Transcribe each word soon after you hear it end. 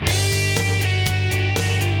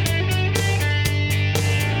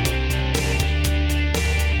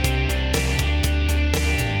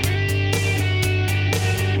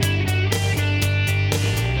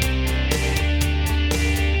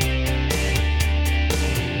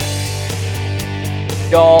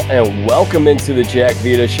y'all, and welcome into the Jack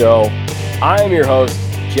Vita Show. I am your host,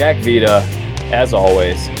 Jack Vita, as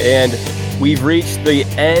always, and we've reached the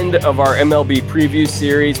end of our MLB preview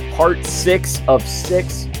series, part 6 of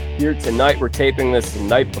 6 here tonight. We're taping this the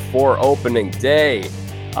night before opening day,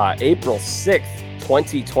 April 6th,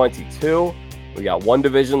 2022. We got one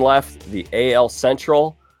division left, the AL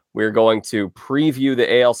Central. We're going to preview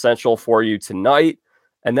the AL Central for you tonight.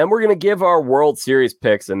 And then we're going to give our World Series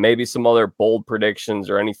picks and maybe some other bold predictions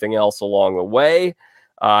or anything else along the way.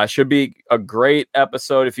 Should be a great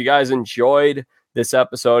episode. If you guys enjoyed this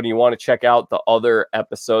episode and you want to check out the other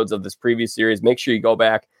episodes of this preview series, make sure you go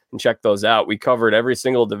back and check those out. We covered every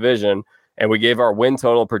single division and we gave our win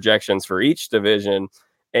total projections for each division.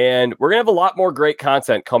 And we're going to have a lot more great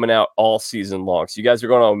content coming out all season long. So you guys are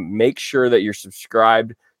going to make sure that you're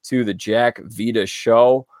subscribed to the Jack Vita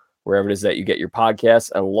Show, wherever it is that you get your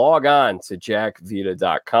podcasts, and log on to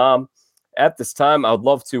jackvita.com. At this time, I would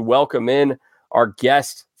love to welcome in our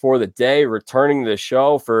guest for the day, returning to the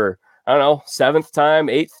show for, 7th time,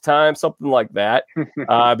 8th time, something like that,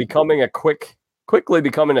 quickly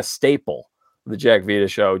becoming a staple of the Jack Vita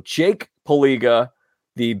Show, Jake Poliga,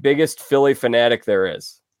 the biggest Philly fanatic there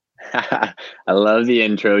is. I love the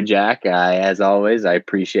intro, Jack. As always, I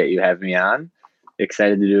appreciate you having me on.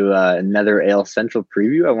 Excited to do another AL Central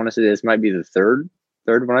preview. I want to say this might be the third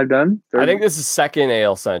one I've done. I think this is second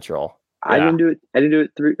AL Central. Yeah. I didn't do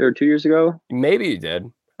it 3 or 2 years ago. Maybe you did.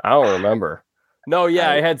 I don't remember. No,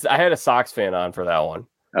 yeah, I had a Sox fan on for that one.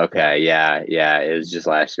 Okay, yeah. It was just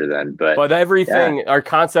last year then, but everything, our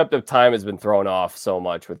concept of time has been thrown off so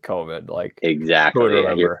much with COVID. Like exactly, who would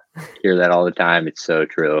remember? Hear that all the time. It's so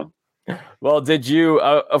true. Well, did you?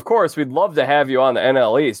 Of course, we'd love to have you on the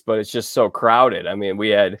NL East, but it's just so crowded. I mean, we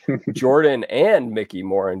had Jordan and Mickey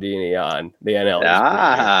Morandini on the NL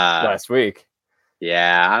East last week.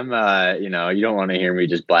 Yeah, I'm. You don't want to hear me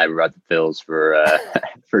just blabber about the Phils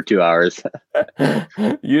for 2 hours.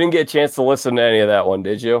 You didn't get a chance to listen to any of that one,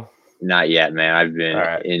 did you? Not yet, man. I've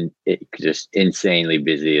been just insanely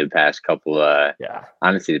busy the past couple.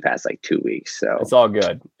 Honestly, the past 2 weeks. So it's all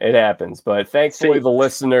good. It happens. But thankfully, the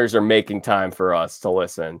listeners are making time for us to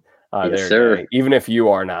listen. Yes, sir. Even if you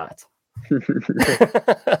are not.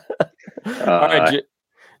 All right,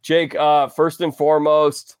 Jake. First and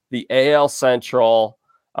foremost, the AL Central.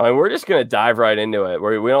 I mean, we're just going to dive right into it.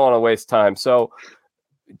 We don't want to waste time. So,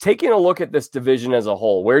 taking a look at this division as a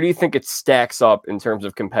whole, where do you think it stacks up in terms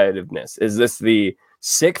of competitiveness? Is this the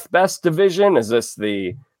 6th best division? Is this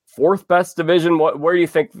the 4th best division? Where do you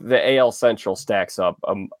think the AL Central stacks up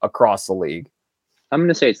across the league? I'm going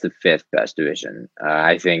to say it's the 5th best division.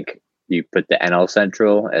 I think you put the NL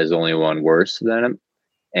Central as only one worse than them.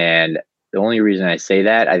 And the only reason I say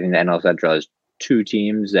that, I think the NL Central has 2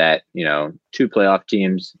 teams that, 2 playoff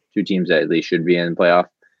teams, 2 teams that at least should be in playoff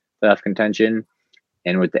contention.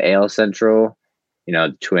 And with the AL Central,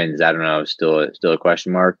 the Twins, I don't know, still a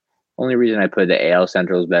question mark. Only reason I put the AL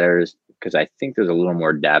Central is better is because I think there's a little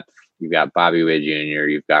more depth. You've got Bobby Witt Jr.,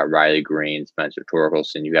 you've got Riley Green, Spencer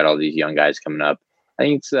Torkelson, you've got all these young guys coming up. I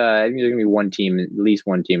think there's going to be one team, at least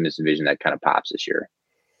one team in this division that kind of pops this year.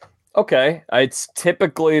 Okay. It's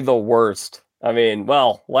typically the worst. I mean,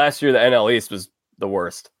 well, last year the NL East was the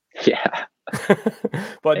worst. Yeah.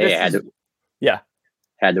 But had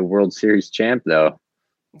the World Series champ, though.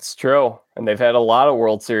 It's true. And they've had a lot of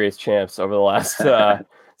World Series champs over the last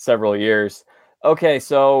several years. Okay,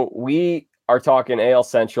 so we are talking AL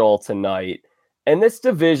Central tonight. And this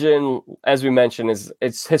division, as we mentioned,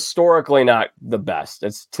 it's historically not the best.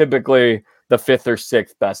 It's typically the 5th or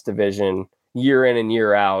 6th best division year in and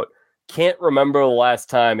year out. Can't remember the last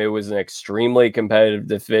time it was an extremely competitive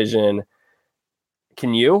division.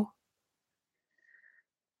 Can you?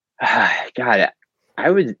 God, I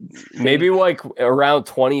would maybe around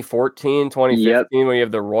 2014, 2015 when you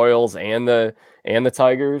have the Royals and the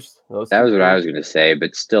Tigers. That was what I was going to say,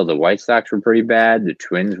 but still the White Sox were pretty bad. The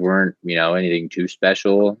Twins weren't, anything too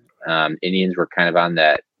special. Indians were kind of on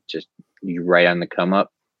that, just right on the come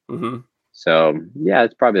up. Mm-hmm. So yeah,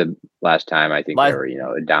 it's probably the last time I think they were,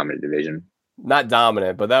 a dominant division. Not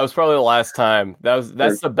dominant, but that was probably the last time. That's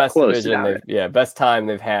the best division. Best time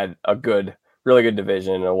they've had a really good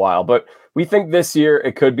division in a while. But we think this year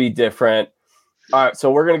it could be different. All right, so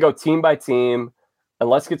we're going to go team by team, and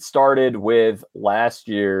let's get started with last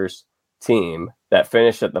year's team that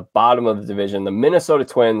finished at the bottom of the division, the Minnesota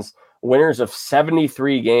Twins, winners of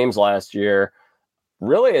 73 games last year.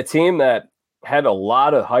 Really a team that had a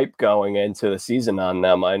lot of hype going into the season on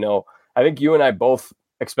them. I think you and I both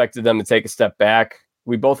expected them to take a step back.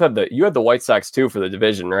 We both had you had the White Sox too for the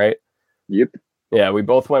division, right? Yep. Yeah, we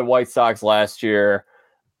both went White Sox last year.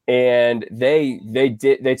 and they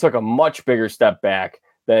took a much bigger step back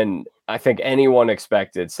than I think anyone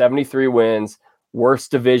expected. 73 wins,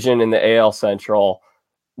 worst division in the AL Central.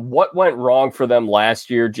 What went wrong for them last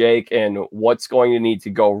year, Jake, and what's going to need to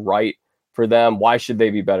go right for them? Why should they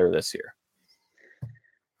be better this year?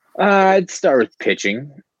 I'd start with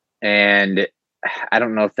pitching, and I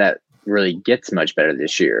don't know if that really gets much better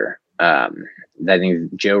this year. I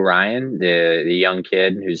think Joe Ryan, the young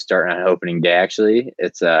kid who's starting on opening day, actually,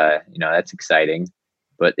 it's that's exciting.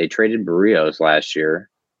 But they traded Barrios last year.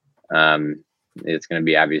 It's going to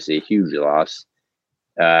be obviously a huge loss.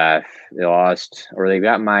 They lost, or they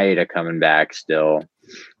got Maeda coming back still,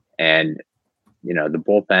 and the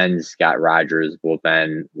bullpen's got Rogers.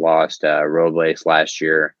 Bullpen lost Robles last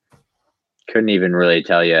year. Couldn't even really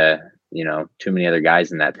tell you, too many other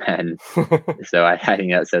guys in that pen. So I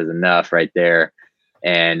think that says enough right there.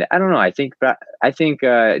 And I don't know. I think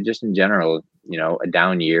just in general, a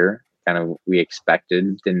down year, kind of we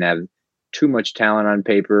expected. Didn't have too much talent on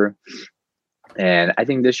paper. And I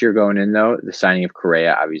think this year going in, though, the signing of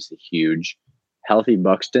Correa, obviously huge. Healthy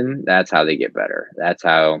Buxton, that's how they get better. That's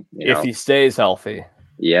how, if he stays healthy.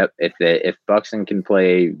 Yep. If Buxton can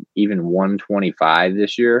play even 125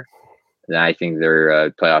 this year, then I think they're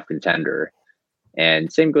a playoff contender.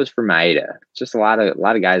 And same goes for Maeda. Just a lot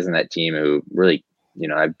of guys on that team who really,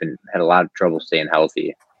 had a lot of trouble staying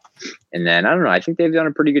healthy. And then I don't know. I think they've done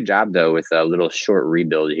a pretty good job though with a little short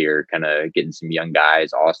rebuild here, kind of getting some young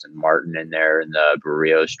guys, Austin Martin in there in the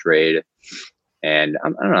Barrios trade. And I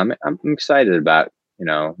don't know. I'm excited about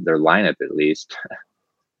their lineup at least.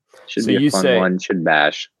 Should be a fun one. Should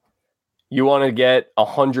bash. You want to get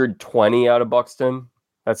 120 out of Buxton?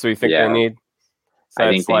 That's what you think they need? So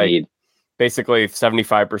I think they need basically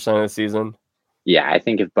 75% of the season. Yeah, I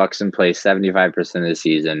think if Buxton plays 75% of the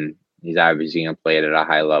season, he's obviously going to play it at a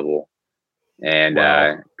high level. And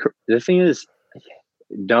the thing is,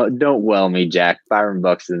 don't well me, Jack. Byron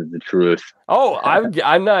Buxton's the truth. Oh,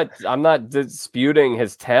 I'm not disputing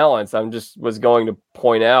his talents. Was going to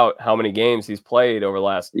point out how many games he's played over the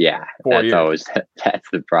last 4 years. That's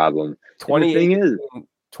the problem. 2018,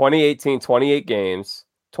 28 games.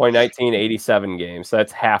 2019, 87 games. So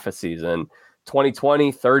that's half a season.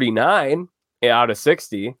 2020, 39 out of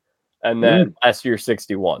 60. And then last year,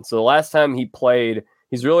 61. So the last time he played,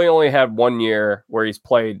 he's really only had 1 year where he's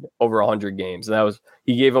played over 100 games. And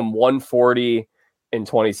he gave him 140 in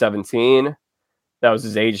 2017. That was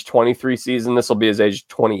his age 23 season. This will be his age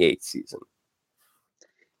 28 season.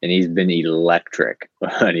 And he's been electric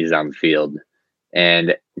when he's on the field.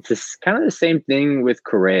 And it's just kind of the same thing with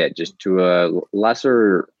Correa, just to a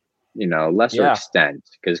lesser extent,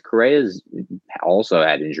 because Correa's also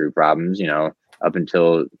had injury problems, up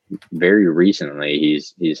until very recently.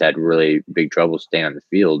 He's had really big trouble staying on the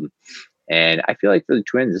field. And I feel like for the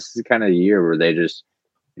Twins, this is kind of the year where they just,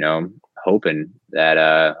 hoping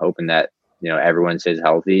that, everyone stays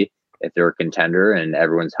healthy. If they're a contender and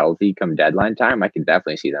everyone's healthy come deadline time, I can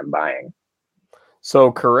definitely see them buying.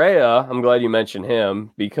 So Correa, I'm glad you mentioned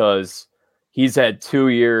him because he's had 2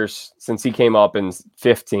 years since he came up in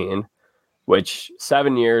 15, which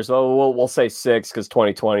 7 years. Oh, we'll say 6 because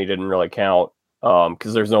 2020 didn't really count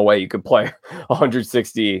because there's no way you could play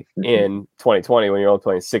 160 in 2020 when you're only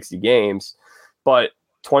playing 60 games. But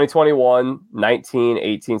 2021, 19,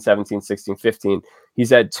 18, 17, 16, 15,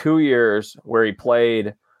 he's had 2 years where he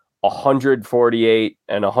played 148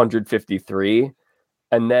 and 153.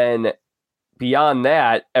 And then beyond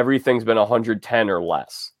that, everything's been 110 or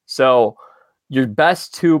less. So your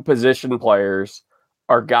best two position players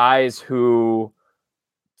are guys who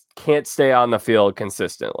can't stay on the field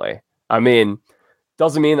consistently. I mean,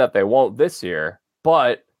 doesn't mean that they won't this year,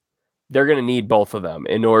 but they're going to need both of them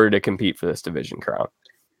in order to compete for this division crown.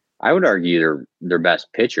 I would argue their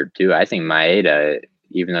best pitcher too. I think Maeda,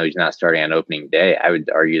 even though he's not starting on opening day, I would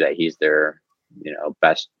argue that he's their,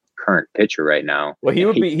 best current pitcher right now. Well,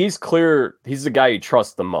 he's clear. He's the guy you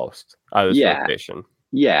trust the most out of this rotation.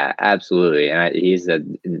 Yeah, absolutely.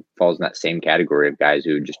 And falls in that same category of guys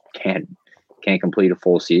who just can't complete a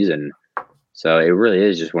full season. So it really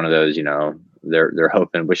is just one of those, they're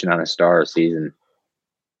hoping, wishing on a star season.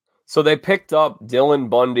 So they picked up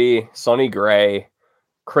Dylan Bundy, Sonny Gray,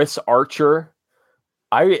 Chris Archer.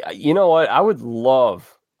 You know what? I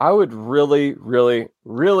would really, really,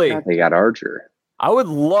 really. They got Archer. I would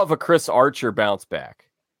love a Chris Archer bounce back.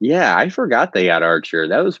 Yeah, I forgot they got Archer.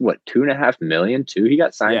 That was what, $2.5 million too. He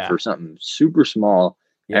got signed for something super small.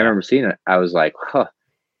 Yeah. I remember seeing it. I was like,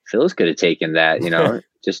 Phil's could have taken that.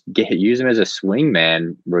 Just use him as a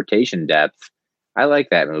swingman, rotation depth. I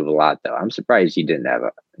like that move a lot, though. I'm surprised he didn't have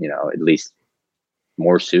at least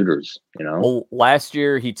more suitors, you know? Well, last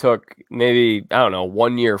year he took maybe, I don't know,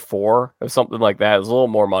 1 year 4 or something like that. It was a little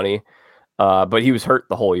more money. But he was hurt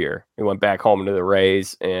the whole year. He went back home to the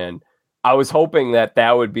Rays, and I was hoping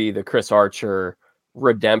that would be the Chris Archer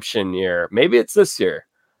redemption year. Maybe it's this year.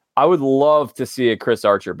 I would love to see a Chris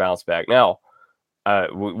Archer bounce back. Now,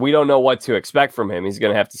 we don't know what to expect from him. He's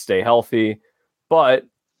going to have to stay healthy, but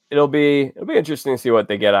it'll be interesting to see what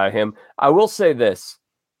they get out of him. I will say this: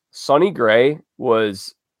 Sonny Gray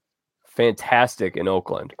was fantastic in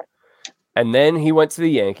Oakland, and then he went to the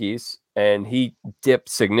Yankees and he dipped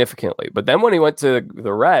significantly. But then when he went to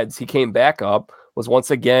the Reds, he came back up, was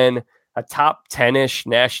once again a top 10-ish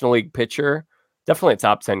National League pitcher, definitely a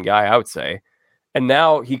top 10 guy, I would say. And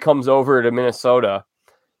now he comes over to Minnesota.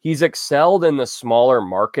 He's excelled in the smaller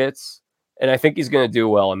markets, and I think he's going to do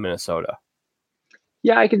well in Minnesota.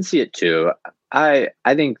 Yeah, I can see it too. I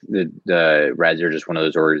think the Reds are just one of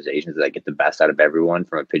those organizations that get the best out of everyone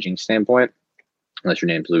from a pitching standpoint, unless your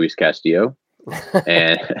name's Luis Castillo.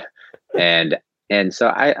 And so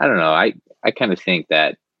I don't know. I kind of think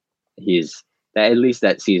that at least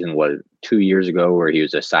that season was 2 years ago where he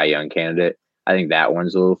was a Cy Young candidate. I think that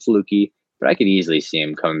one's a little fluky, but I could easily see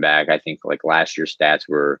him coming back. I think like last year's stats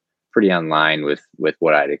were pretty online with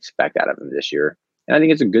what I'd expect out of him this year. And I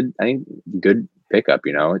think it's a good pickup,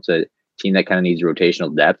 you know. It's a team that kind of needs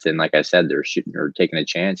rotational depth, and like I said, they're taking a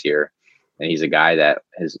chance here. And he's a guy that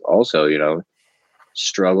has also, you know,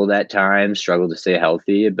 struggled at times, struggled to stay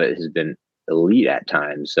healthy, but has been elite at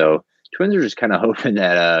times. So Twins are just kind of hoping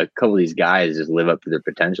that a couple of these guys just live up to their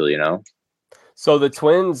potential, you know? So the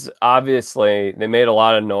Twins, obviously, they made a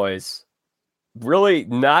lot of noise. Really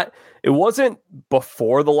it wasn't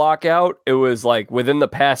before the lockout. It was like within the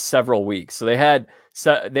past several weeks. So they had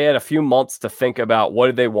a few months to think about what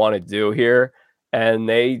did they want to do here. And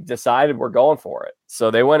they decided we're going for it.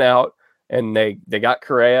 So they went out and they got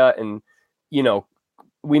Correa. And, you know,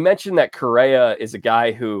 we mentioned that Correa is a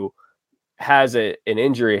guy who has an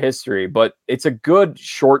injury history, but it's a good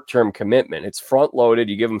short-term commitment. It's front-loaded.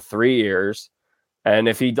 You give him 3 years. And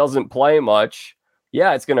if he doesn't play much,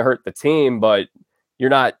 yeah, it's going to hurt the team, but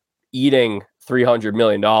you're not eating $300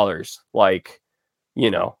 million. Like,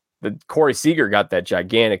 you know, the Corey Seager got that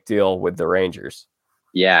gigantic deal with the Rangers.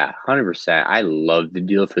 Yeah, 100%. I love the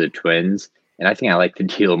deal for the Twins. And I think I like the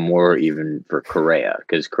deal more even for Correa,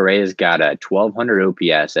 because Correa's got a 1,200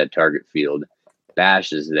 OPS at Target Field.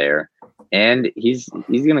 Bash is there. And he's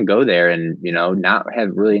going to go there and, you know, not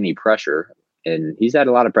have really any pressure. And he's had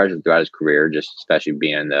a lot of pressure throughout his career, just especially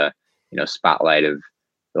being in the, you know, spotlight of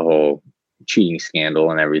the whole cheating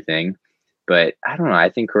scandal and everything. But I don't know.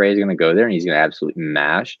 I think Correa is going to go there and he's going to absolutely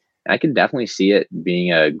mash. And I can definitely see it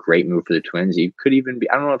being a great move for the Twins. He could even be,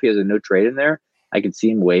 I don't know if he has a no trade in there. I could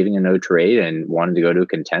see him waiving a no trade and wanting to go to a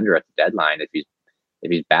contender at the deadline if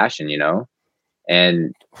he's bashing, you know.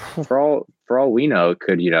 And for all we know, it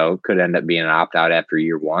could end up being an opt out after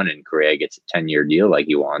year one and Correa gets a 10-year deal like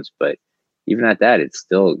he wants. But even at that, it's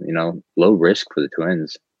still, you know, low risk for the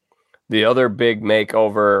Twins. The other big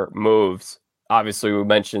makeover moves, obviously we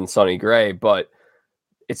mentioned Sonny Gray, but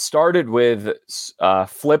it started with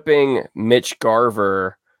flipping Mitch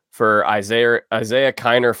Garver for Isaiah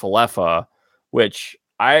Kiner-Falefa, which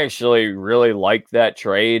I actually really like that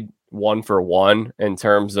trade 1-for-1 in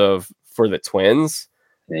terms of for the Twins.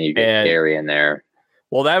 And then you get Gary in there.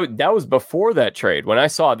 Well, that was before that trade. When I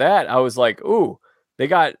saw that, I was like, ooh, they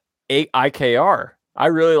got IKR. I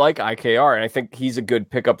really like IKR, and I think he's a good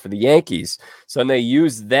pickup for the Yankees. So then they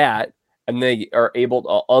use that, and they are able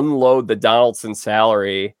to unload the Donaldson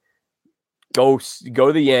salary, go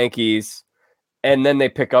to the Yankees, and then they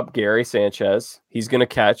pick up Gary Sanchez. He's going to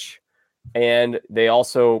catch. And they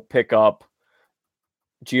also pick up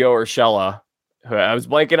Gio Urshela. I was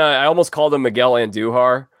blanking on, I almost called him Miguel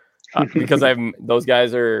Andujar because those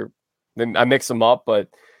guys I mix them up, but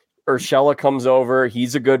Urshela comes over.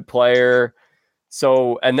 He's a good player.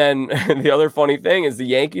 So, and then the other funny thing is the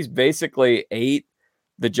Yankees basically ate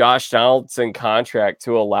the Josh Donaldson contract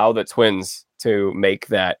to allow the Twins to make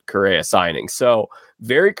that Correa signing. So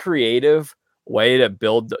very creative way to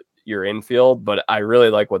build your infield, but I really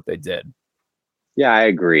like what they did. Yeah, I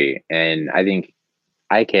agree. And I think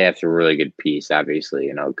IKF's a really good piece, obviously.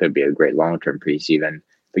 You know, it could be a great long-term piece even.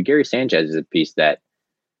 But Gary Sanchez is a piece that,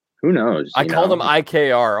 who knows? I called him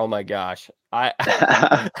IKR. Oh, my gosh. I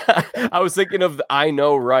was thinking of the I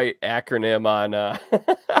Know Right acronym on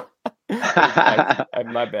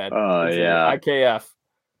my bad. Oh, yeah. IKF.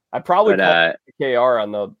 I probably called IKR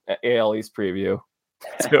on the AL East preview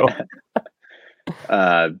too.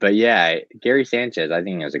 But yeah, Gary Sanchez, I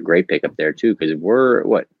think is a great pickup there too, because we're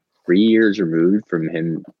 3 years removed from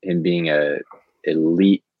him being a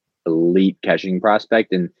elite catching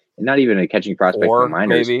prospect, and not even a catching prospect Or in the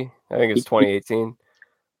minors. maybe I think it's 2018.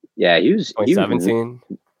 He was 2017.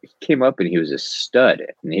 He came up and he was a stud,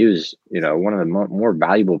 and he was one of the more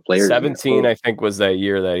valuable players. 17, I think, was that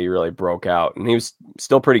year that he really broke out, and he was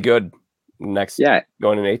still pretty good.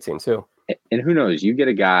 Going in 18 too. And who knows? You get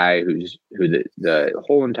a guy who the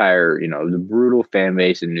whole entire the brutal fan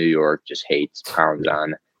base in New York just hates, pounds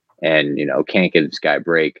on, and can't give this guy a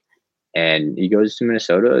break. And he goes to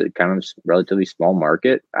Minnesota, kind of relatively small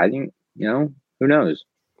market. I think who knows.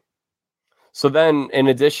 So then, in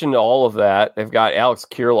addition to all of that, they've got Alex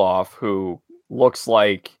Kirilloff, who looks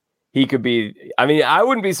like he could be. I mean, I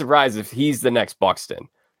wouldn't be surprised if he's the next Buxton.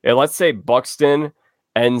 And let's say Buxton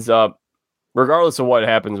ends up, regardless of what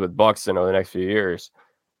happens with Buxton over the next few years,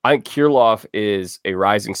 I think Kirilloff is a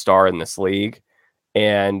rising star in this league,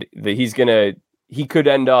 and he could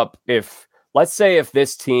end up let's say if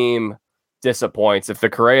this team disappoints, if the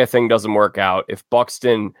Correa thing doesn't work out, if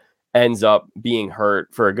Buxton ends up being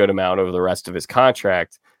hurt for a good amount over the rest of his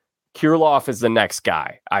contract, Kirilloff is the next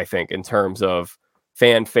guy, I think, in terms of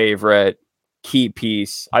fan favorite, key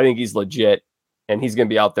piece. I think he's legit, and he's going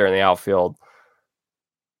to be out there in the outfield.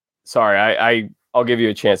 Sorry, I'll give you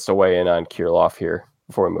a chance to weigh in on Kirilloff here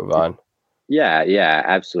before we move on. Yeah,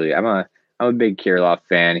 absolutely. I'm a big Kirilloff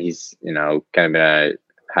fan. He's kind of been a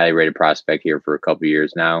highly rated prospect here for a couple of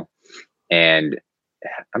years now, and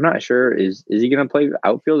I'm not sure is he going to play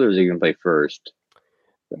outfield or is he going to play first?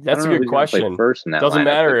 That's a good question. First in that doesn't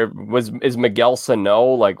lineup, matter. Is Miguel Sano,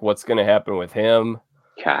 like, what's going to happen with him?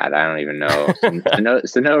 God, I don't even know.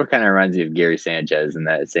 Sano kind of reminds me of Gary Sanchez in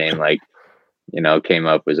that same came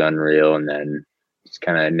up, was unreal, and then just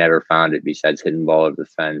kind of never found it besides hitting ball over the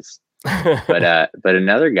fence. But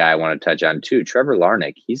another guy I want to touch on too, Trevor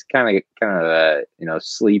Larnach. He's kind of a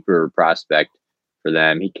sleeper prospect for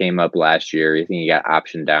them. He came up last year. I think he got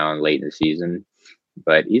optioned down late in the season,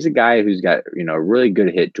 but he's a guy who's got a really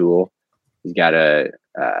good hit tool. He's got a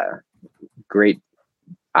great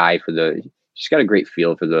eye for he's got a great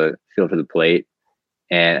feel for the plate,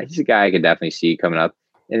 and he's a guy I could definitely see coming up.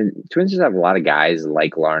 And Twins just have a lot of guys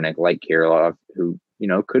like Larnach, like Kirilloff, who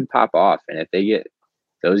could pop off, and if they get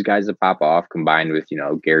those guys to pop off, combined with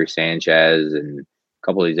Gary Sanchez and a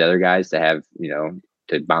couple of these other guys to have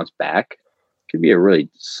to bounce back, could be a really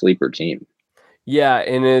sleeper team. Yeah,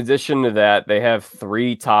 and in addition to that, they have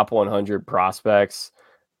 3 top 100 prospects.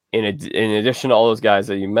 In addition to all those guys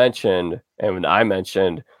that you mentioned, and I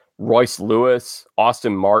mentioned, Royce Lewis,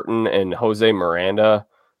 Austin Martin, and Jose Miranda.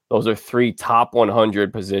 Those are 3 top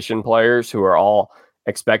 100 position players who are all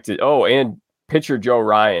expected. Oh, and pitcher Joe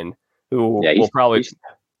Ryan, who will probably...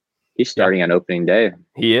 He's starting on opening day.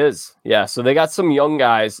 He is. Yeah, so they got some young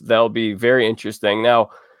guys that'll be very interesting. Now,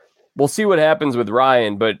 we'll see what happens with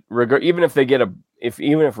Ryan, but even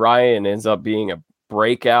if Ryan ends up being a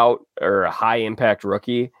breakout or a high impact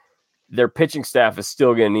rookie, their pitching staff is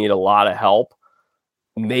still going to need a lot of help.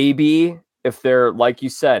 Maybe if they're, like you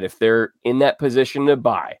said, if they're in that position to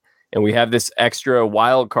buy, and we have this extra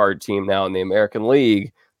wild card team now in the American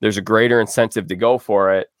League, there's a greater incentive to go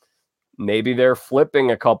for it. Maybe they're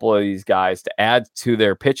flipping a couple of these guys to add to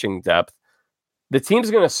their pitching depth. The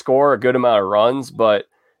team's going to score a good amount of runs, but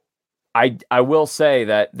I will say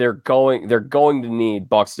that they're going to need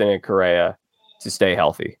Buxton and Correa to stay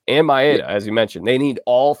healthy, and Maeda, as you mentioned. They need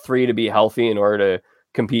all 3 to be healthy in order to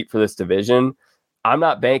compete for this division. I'm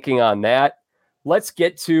not banking on that. Let's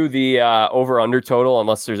get to the over-under total,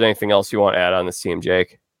 unless there's anything else you want to add on this team,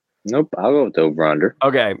 Jake. Nope, I'll go with the over-under.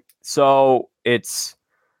 Okay, so it's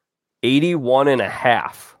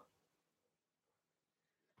 81.5.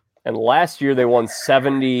 And last year they won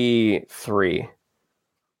 73.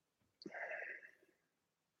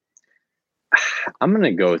 I'm going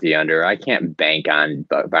to go with the under. I can't bank on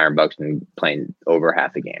Byron Buxton playing over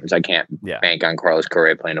half the games. I can't bank on Carlos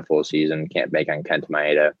Correa playing a full season. Can't bank on Kenta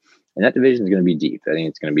Maeda. And that division is going to be deep. I think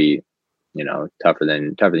it's going to be, tougher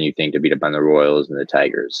than you think to beat up on the Royals and the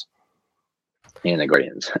Tigers and the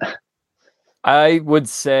Guardians. I would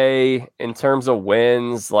say in terms of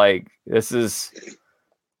wins, this is,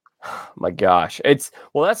 my gosh. That's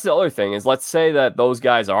the other thing is, let's say that those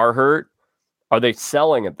guys are hurt. Are they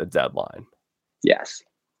selling at the deadline? Yes,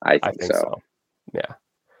 I think so. Yeah.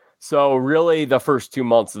 So really the first 2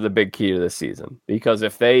 months is the big key to the season, because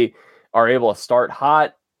if they are able to start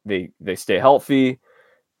hot, they stay healthy.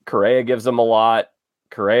 Correa gives them a lot.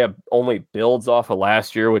 Correa only builds off of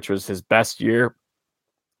last year, which was his best year.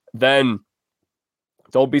 Then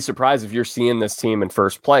don't be surprised if you're seeing this team in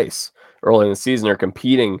first place early in the season or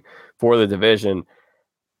competing for the division.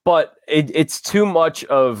 But it's too much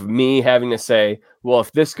of me having to say, well,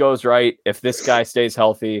 if this goes right, if this guy stays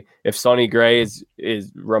healthy, if Sonny Gray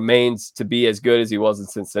remains to be as good as he was in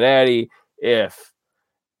Cincinnati, if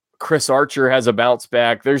Chris Archer has a bounce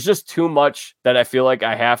back, there's just too much that I feel like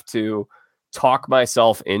I have to talk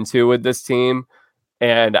myself into with this team.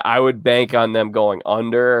 And I would bank on them going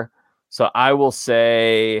under. So I will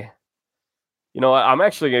say, you know what? I'm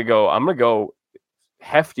going to go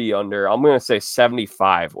hefty under. I'm going to say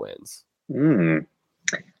 75 wins.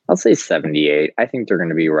 I'll say 78. I think they're going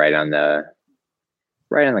to be right on the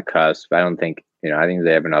cusp. I don't think, I think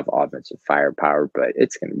they have enough offensive firepower, but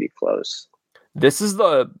it's going to be close.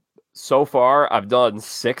 So far, I've done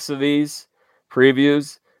 6 of these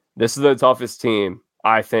previews. This is the toughest team,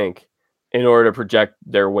 I think, in order to project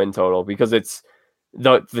their win total, because it's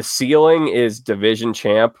the ceiling is division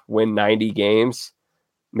champ, win 90 games,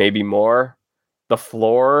 maybe more. The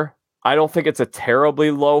floor, I don't think it's a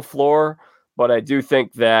terribly low floor, but I do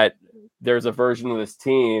think that there's a version of this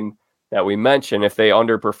team that we mentioned, if they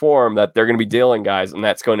underperform, that they're going to be dealing guys, and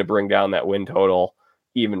that's going to bring down that win total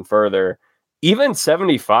even further. Even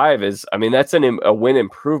 75 is, that's a win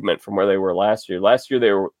improvement from where they were last year. Last year,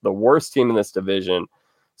 they were the worst team in this division.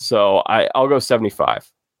 So I'll go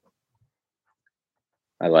 75.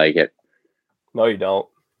 I like it. No, you don't.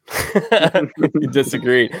 You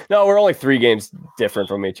disagree. No, we're only 3 games different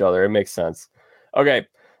from each other. It makes sense. Okay,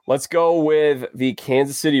 let's go with the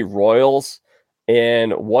Kansas City Royals.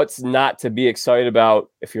 And what's not to be excited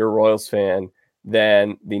about if you're a Royals fan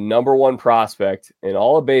than the number 1 prospect in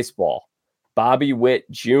all of baseball, Bobby Witt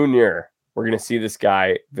Jr. We're going to see this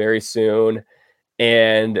guy very soon.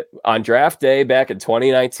 And on draft day back in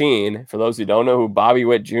 2019, for those who don't know who Bobby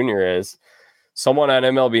Witt Jr. is, someone on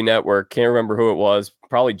MLB Network, can't remember who it was,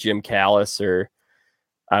 probably Jim Callis or,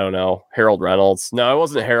 I don't know, Harold Reynolds. No, it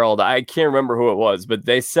wasn't Harold. I can't remember who it was, but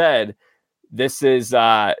they said this is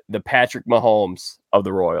the Patrick Mahomes of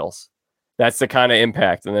the Royals. That's the kind of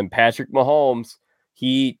impact. And then Patrick Mahomes,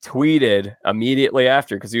 he tweeted immediately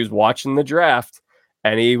after, because he was watching the draft,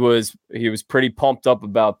 and he was pretty pumped up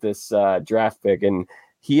about this draft pick. And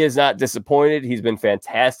he is not disappointed. He's been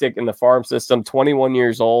fantastic in the farm system, 21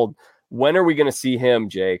 years old. When are we going to see him,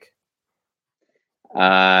 Jake?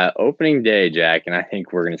 Opening day, Jack, and I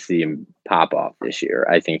think we're going to see him pop off this year.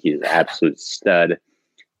 I think he's an absolute stud.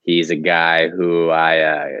 He's a guy who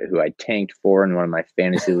I tanked for in one of my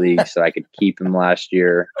fantasy leagues so I could keep him last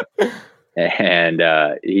year.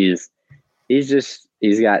 And he's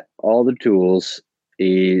got all the tools.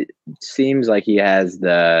 He seems like he has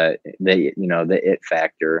the it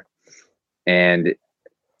factor. And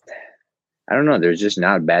I don't know, there's just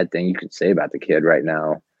not a bad thing you could say about the kid right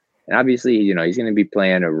now. And obviously, he's going to be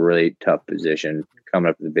playing a really tough position, coming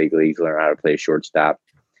up to the big leagues, learn how to play shortstop.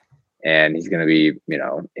 And he's going to be,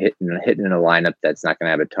 hitting in a lineup that's not going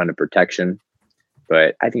to have a ton of protection.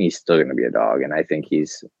 But I think he's still going to be a dog. And I think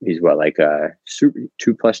he's what, like a 2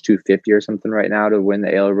 plus 250 or something right now to win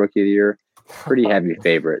the AL Rookie of the Year. Pretty heavy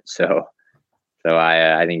favorite. So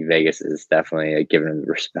I think Vegas is definitely giving him the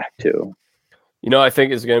respect too. I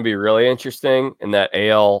think it's going to be really interesting in that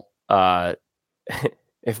AL,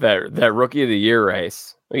 if that Rookie of the Year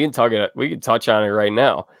race. We can touch on it right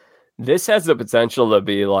now. This has the potential to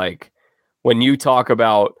be like when you talk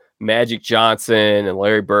about Magic Johnson and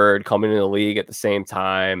Larry Bird coming in the league at the same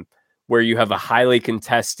time, where you have a highly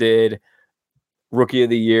contested Rookie of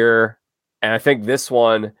the Year. And I think this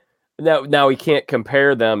one, now we can't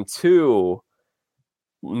compare them to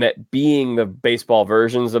being the baseball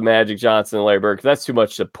versions of Magic Johnson and Larry Bird, because that's too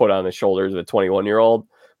much to put on the shoulders of a 21-year-old.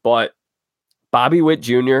 But Bobby Witt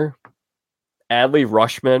Jr., Adley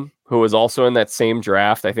Rutschman, who was also in that same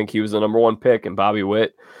draft. I think he was the number 1 pick, and Bobby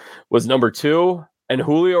Witt was number 2. And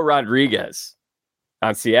Julio Rodriguez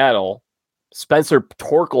on Seattle, Spencer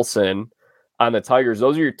Torkelson on the Tigers.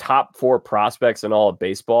 Those are your top 4 prospects in all of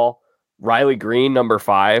baseball. Riley Green, number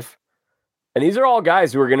 5. And these are all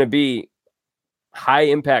guys who are going to be high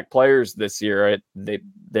impact players this year.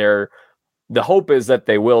 The hope is that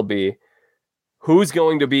they will be. Who's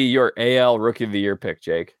going to be your AL Rookie of the Year pick,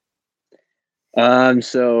 Jake?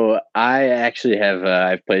 So I actually have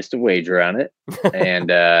I've placed a wager on it,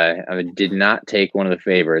 and I did not take one of the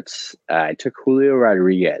favorites. I took Julio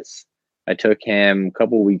Rodriguez. I took him a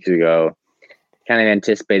couple weeks ago. Kind of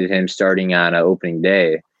anticipated him starting on opening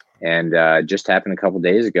day, and just happened a couple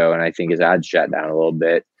days ago, and I think his odds shot down a little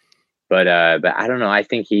bit. But I don't know. I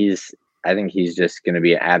think he's just going to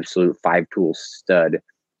be an absolute 5-tool stud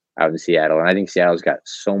out in Seattle, and I think Seattle's got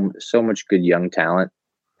so much good young talent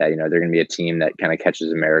that they're going to be a team that kind of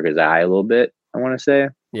catches America's eye a little bit, I want to say.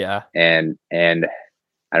 Yeah. And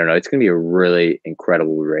I don't know, it's going to be a really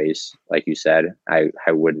incredible race. Like you said, I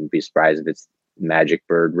wouldn't be surprised if it's magic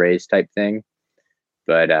bird race type thing.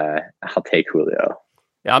 But I'll take Julio.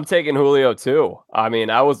 Yeah, I'm taking Julio too. I mean,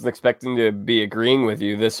 I wasn't expecting to be agreeing with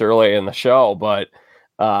you this early in the show, but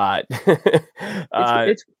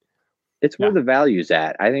it's where the value's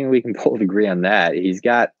at. I think we can both agree on that. He's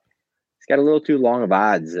got a little too long of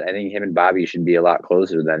odds. I think him and Bobby should be a lot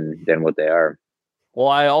closer than what they are. Well,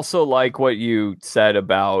 I also like what you said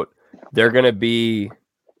about they're going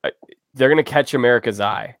to catch America's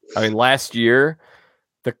eye. I mean, last year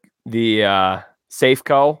the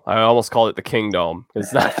Safeco, I almost called it the Kingdom.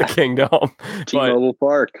 It's not the Kingdom. T-Mobile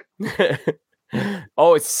Park.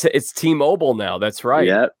 Oh, it's T-Mobile now. That's right.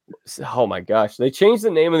 Yep. Oh my gosh, they changed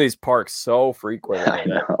the name of these parks so frequently. I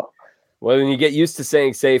know. Well, when you get used to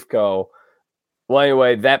saying Safeco, well,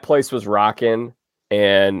 anyway, that place was rocking,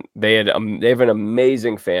 and they have an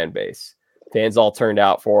amazing fan base. Fans all turned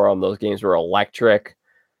out for them. Those games were electric,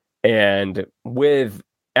 and with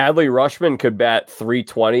Adley Rutschman could bat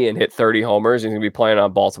 320 and hit 30 homers. He's going to be playing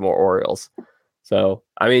on Baltimore Orioles. So,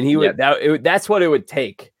 I mean, that's what it would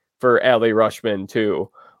take for Adley Rutschman to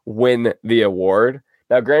win the award.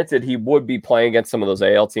 Now, granted, he would be playing against some of those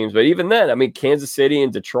AL teams, but even then, I mean, Kansas City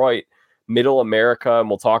and Detroit, Middle America, and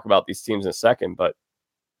we'll talk about these teams in a second, but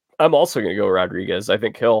I'm also going to go Rodriguez. I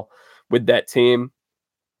think he'll, with that team,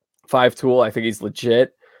 5-tool, I think he's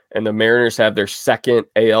legit. And the Mariners have their second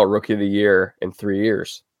AL Rookie of the Year in 3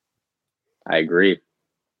 years. I agree.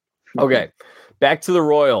 Okay, back to the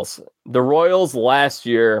Royals. The Royals last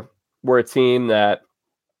year were a team that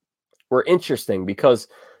were interesting because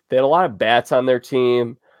they had a lot of bats on their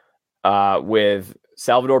team with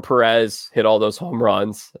Salvador Perez hit all those home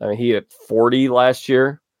runs. I mean, he hit 40 last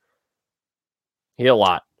year. He hit a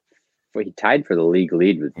lot. Well, he tied for the league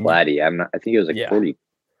lead with Vladdy. I think it was like 40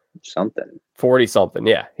 something.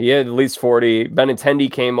 Yeah. He had at least 40.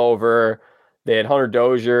 Benintendi came over. They had Hunter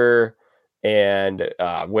Dozier and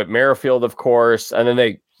Whit Merrifield, of course. And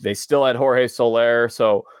then they still had Jorge Soler.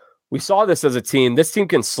 So we saw this as a team. This team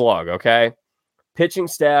can slug, okay? Pitching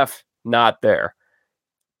staff, not there.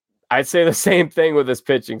 I'd say the same thing with this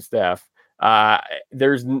pitching staff.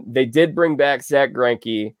 They did bring back Zach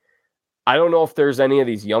Greinke. I don't know if there's any of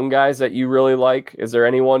these young guys that you really like. Is there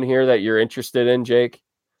anyone here that you're interested in, Jake?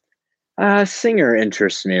 Singer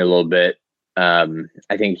interests me a little bit. I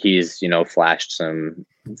think he's, flashed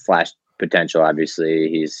potential. Obviously,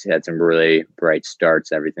 he's had some really bright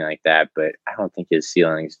starts, everything like that. But I don't think his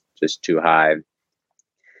ceiling's just too high.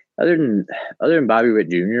 Other than Bobby Witt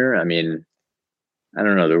Jr., I mean, I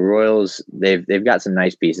don't know. The Royals, they've got some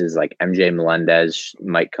nice pieces. Like MJ Melendez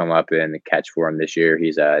might come up in the catch for him this year.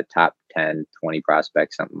 He's a top 10, 20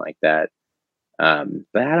 prospect, something like that.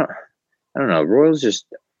 But I don't know. Royals just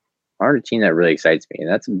aren't a team that really excites me, and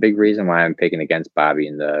that's a big reason why I'm picking against Bobby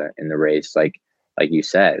in the race. Like you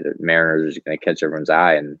said, the Mariners are going to catch everyone's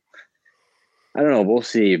eye, and I don't know. We'll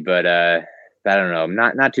see, but I don't know. I'm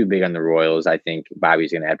not too big on the Royals. I think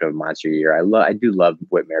Bobby's going to have to have a monster year. I do love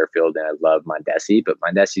Whit Merrifield and I love Mondesi, but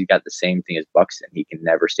Mondesi's got the same thing as Buxton. He can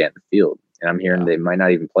never stay on the field, and I'm hearing they might not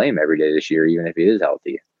even play him every day this year, even if he is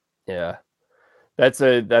healthy. Yeah. That's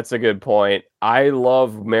a good point. I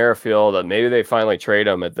love Merrifield, and maybe they finally trade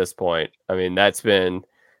him at this point. I mean, that's been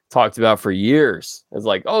talked about for years. It's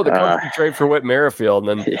like, oh, the Cubs can trade for Whit Merrifield.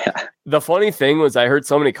 And then the funny thing was I heard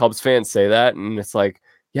so many Cubs fans say that, and it's like,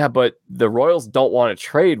 yeah, but the Royals don't want to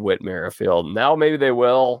trade Whit Merrifield. Now maybe they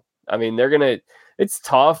will. I mean, it's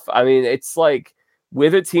tough. I mean, it's like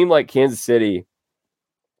with a team like Kansas City,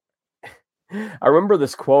 I remember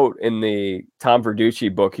this quote in the Tom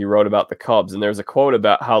Verducci book he wrote about the Cubs, and there's a quote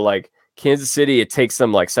about how like Kansas City, it takes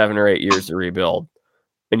them like 7 or 8 years to rebuild,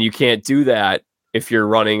 and you can't do that if you're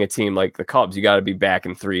running a team like the Cubs. You got to be back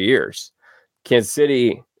in 3 years. Kansas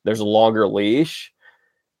City, there's a longer leash,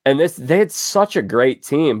 and they had such a great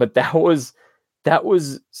team, but that was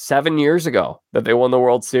 7 years ago that they won the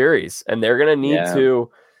World Series, and they're gonna need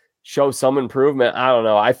to show some improvement. I don't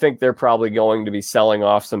know. I think they're probably going to be selling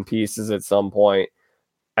off some pieces at some point.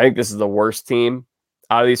 I think this is the worst team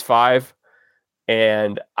out of these 5.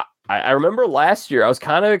 And I remember last year, I was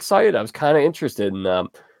kind of excited. I was kind of interested in them.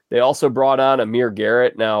 They also brought on Amir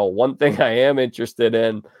Garrett. Now, one thing I am interested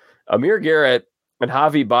in, Amir Garrett and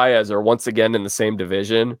Javi Baez are once again in the same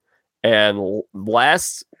division. And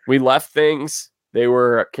last we left things, they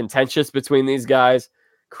were contentious between these guys.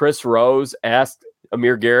 Chris Rose asked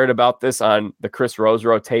Amir Garrett about this on the Chris Rose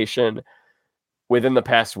rotation within the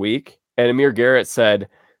past week. And Amir Garrett said,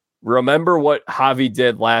 remember what Javi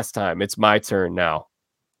did last time. It's my turn now.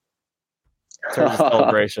 Turn to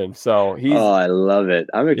celebration. So I love it.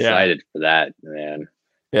 I'm excited for that, man.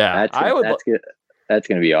 Yeah. That's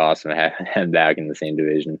going to be awesome to have him back in the same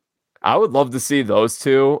division. I would love to see those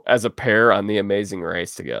two as a pair on The Amazing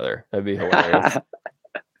Race together. That'd be hilarious.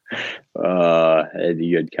 It'd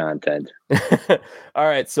be good content. All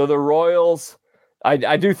right, so the Royals,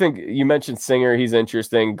 I do think you mentioned Singer. He's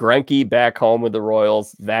interesting. Greinke back home with the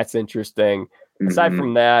Royals. That's interesting. Aside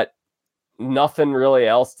from that, nothing really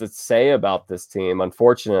else to say about this team,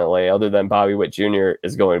 unfortunately, other than Bobby Witt Jr.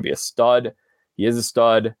 is going to be a stud. He is a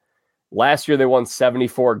stud. Last year, they won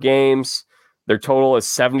 74 games. Their total is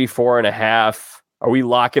 74.5. Are we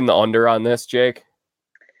locking the under on this, Jake?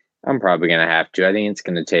 I'm probably going to have to. I think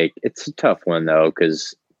it's a tough one, though,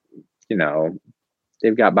 because,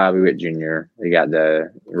 they've got Bobby Witt Jr. They got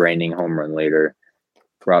the reigning home run leader,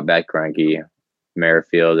 brought back Greinke,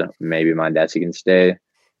 Merrifield. Maybe Mondesi can stay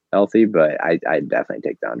healthy, but I definitely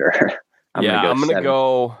take the under. I'm going to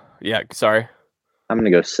go. Yeah, sorry. I'm going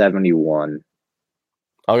to go 71.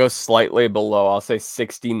 I'll go slightly below. I'll say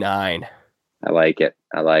 69. I like it.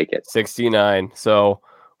 69. So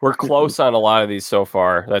we're close on a lot of these so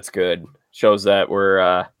far. That's good. Shows that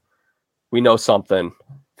we know something.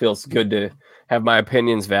 Feels good to have my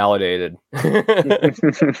opinions validated.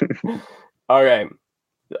 All right.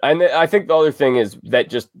 And I think the other thing is that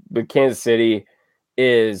just with Kansas City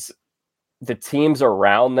is the teams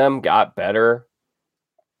around them got better.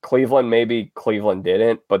 Cleveland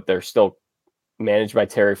didn't, but they're still managed by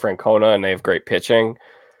Terry Francona and they have great pitching.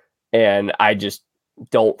 And I just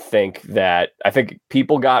don't think that – I think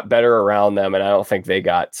people got better around them, and I don't think they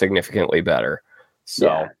got significantly better. So,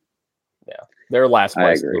 yeah they're last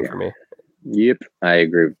place team for me. Yep, I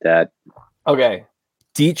agree with that. Okay,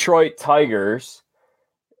 Detroit Tigers.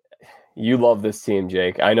 You love this team,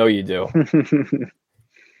 Jake. I know you do.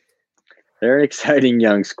 They're an exciting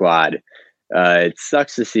young squad. It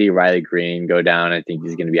sucks to see Riley Green go down. I think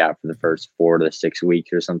he's going to be out for the first 4 to 6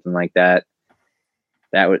 weeks or something like that.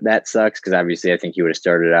 That sucks because obviously I think he would have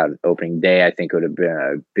started out opening day. I think it would have been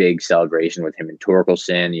a big celebration with him and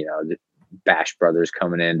Torkelson, the Bash brothers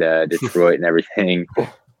coming into Detroit and everything.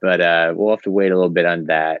 But we'll have to wait a little bit on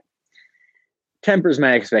that. Tempers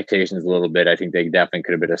my expectations a little bit. I think they definitely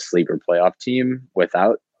could have been a sleeper playoff team with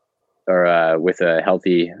a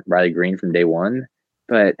healthy Riley Green from day one.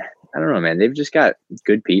 But I don't know, man. They've just got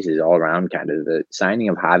good pieces all around. Kind of the signing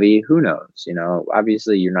of Javi. Who knows?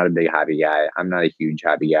 Obviously you're not a big Javi guy. I'm not a huge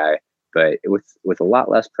Javi guy, but with a lot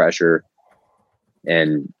less pressure,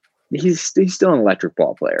 and he's still an electric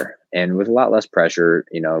ball player, and with a lot less pressure,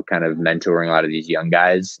 kind of mentoring a lot of these young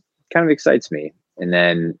guys, kind of excites me. And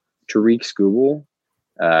then Tariq Skubal,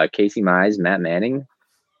 Casey Mize, Matt Manning,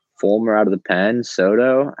 Fulmer out of the pen,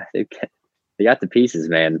 Soto. I think they got the pieces,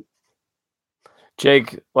 man.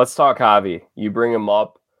 Jake, let's talk Javi. You bring him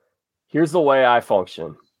up. Here's the way I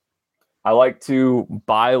function. I like to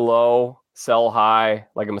buy low, sell high,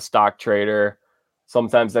 like I'm a stock trader.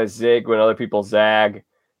 Sometimes I zig when other people zag.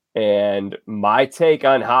 And my take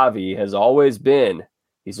on Javi has always been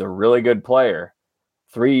he's a really good player.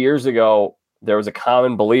 3 years ago, there was a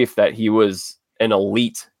common belief that he was an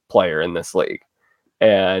elite player in this league.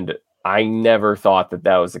 And I never thought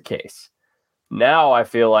that was the case. Now I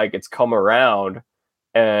feel like it's come around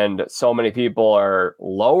and so many people are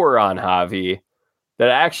lower on Javi that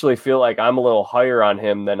I actually feel like I'm a little higher on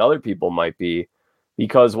him than other people might be,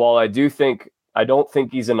 because while I don't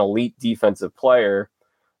think he's an elite defensive player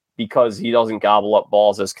because he doesn't gobble up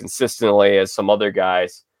balls as consistently as some other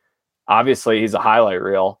guys. Obviously, he's a highlight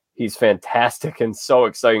reel. He's fantastic and so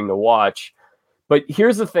exciting to watch. But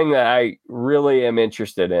here's the thing that I really am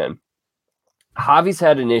interested in. Javi's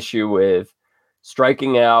had an issue with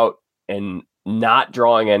striking out and not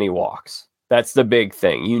drawing any walks. That's the big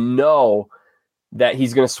thing. You know that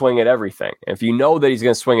he's going to swing at everything. If you know that he's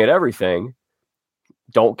going to swing at everything,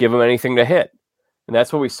 don't give him anything to hit. And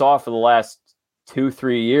that's what we saw for the last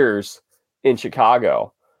 2-3 years in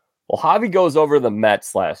Chicago. Well, Javi goes over the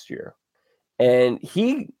Mets last year, and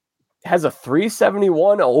he has a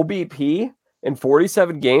 371 OBP in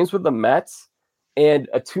 47 games with the Mets and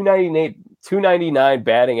a 299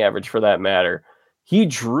 batting average for that matter. He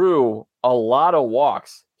drew a lot of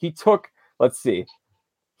walks. He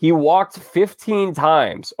walked 15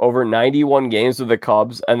 times over 91 games with the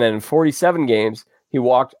Cubs, and then in 47 games, he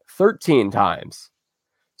walked 13 times.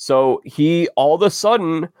 So he all of a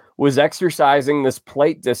sudden was exercising this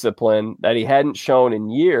plate discipline that he hadn't shown in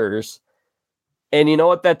years. And you know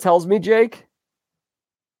what that tells me, Jake?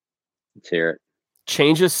 Let's hear it.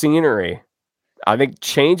 Change of scenery. I think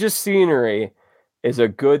change of scenery is a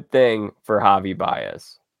good thing for Javi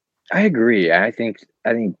Baez. I agree. I think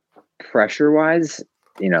pressure wise,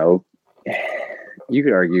 you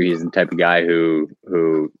could argue he's the type of guy who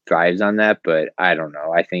thrives on that, but I don't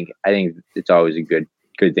know. I think it's always a good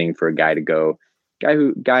good thing for a guy to go.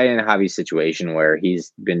 Guy in Javi's situation where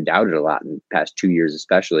he's been doubted a lot in the past 2 years,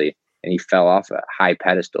 especially, and he fell off a high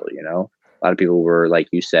pedestal. A lot of people were, like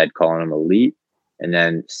you said, calling him elite, and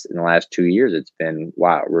then in the last 2 years, it's been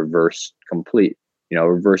reverse complete.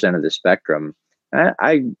 Reverse end of the spectrum.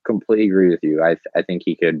 I completely agree with you. I think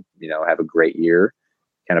he could have a great year,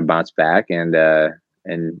 kind of bounce back, and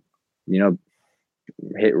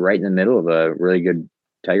hit right in the middle of a really good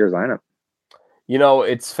Tigers lineup.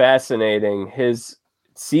 It's fascinating. His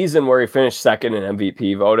season where he finished second in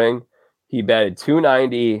MVP voting, he batted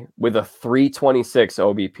 .290 with a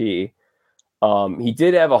 .326 OBP. He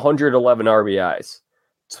did have 111 RBIs,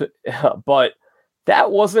 but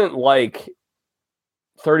that wasn't like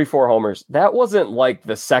 34 homers. That wasn't like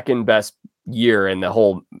the second best year in the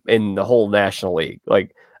whole National League.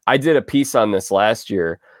 Like, I did a piece on this last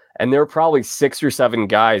year, and there were probably 6 or 7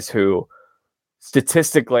 guys who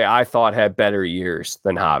statistically I thought had better years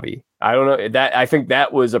than Javi. I don't know that. I think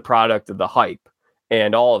that was a product of the hype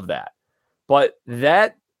and all of that. But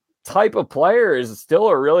that type of player is still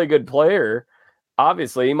a really good player.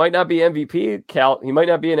 Obviously, he might not be MVP. He might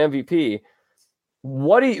not be an MVP.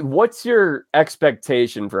 What's your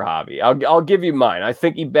expectation for Javi? I'll give you mine. I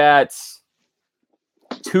think he bats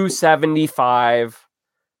 .275,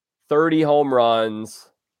 30 home runs,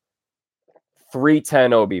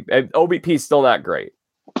 .310 OBP. OBP is still not great,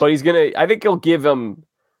 but I think he'll give him.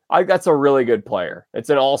 That's a really good player. It's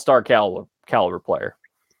an all-star caliber player.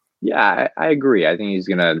 Yeah, I agree. I think he's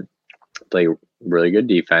gonna play really good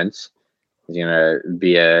defense. He's gonna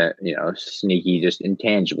be a sneaky, just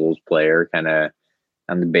intangibles player, kind of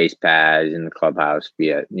on the base pads in the clubhouse. Be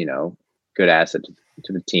a good asset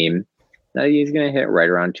to the team. Now he's gonna hit right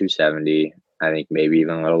around 270. I think maybe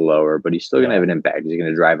even a little lower, but he's still gonna have an impact. He's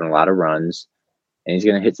gonna drive in a lot of runs, and he's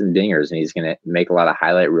gonna hit some dingers, and he's gonna make a lot of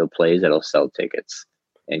highlight reel plays that'll sell tickets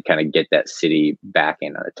and kind of get that city back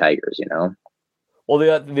in on the Tigers. Well,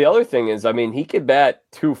 the other thing is, I mean, he could bat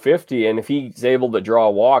 .250, and if he's able to draw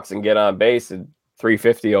walks and get on base at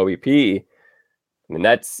 .350 OBP, I mean,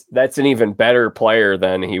 that's an even better player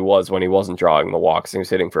than he was when he wasn't drawing the walks and he was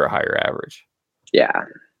hitting for a higher average. Yeah.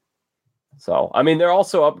 So, I mean, they're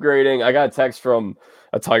also upgrading. I got a text from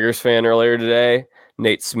a Tigers fan earlier today.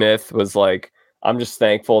 Nate Smith was like, I'm just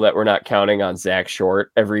thankful that we're not counting on Zach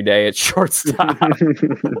Short every day at shortstop.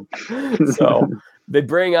 So they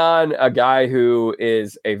bring on a guy who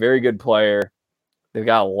is a very good player. They've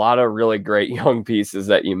got a lot of really great young pieces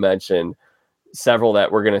that you mentioned, several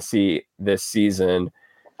that we're going to see this season.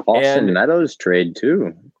 Austin Meadows trade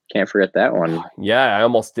too. Can't forget that one. Yeah, I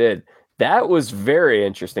almost did. That was very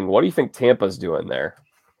interesting. What do you think Tampa's doing there?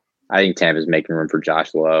 I think Tampa's making room for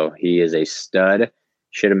Josh Lowe. He is a stud.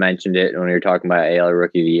 Should have mentioned it when we were talking about AL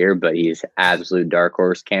Rookie of the Year, but he's absolute dark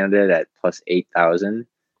horse candidate at plus 8,000.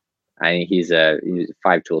 I think he's a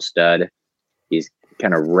 5-tool stud. He's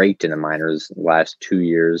kind of raked in the minors the last 2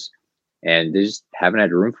 years, and they just haven't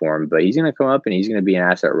had room for him. But he's going to come up, and he's going to be an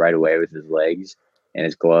asset right away with his legs and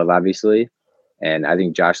his glove, obviously. And I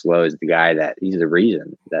think Josh Lowe is the guy he's the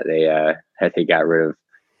reason that they got rid of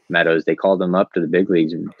Meadows. They called him up to the big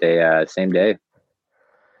leagues same day.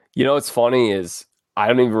 What's funny is I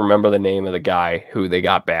don't even remember the name of the guy who they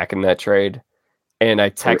got back in that trade. And I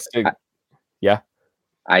texted. Yeah.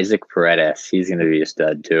 Isaac Paredes. He's going to be a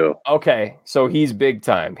stud too. Okay. So he's big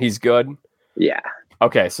time. He's good. Yeah.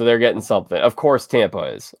 Okay. So they're getting something. Of course, Tampa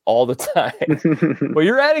is all the time. But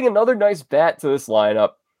you're adding another nice bat to this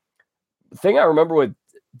lineup. The thing I remember with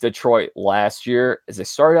Detroit last year is they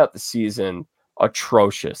started out the season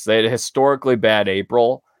atrocious. They had a historically bad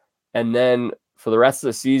April. And then for the rest of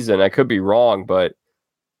the season, I could be wrong, but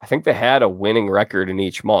I think they had a winning record in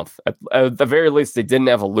each month. At the very least, they didn't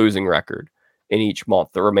have a losing record in each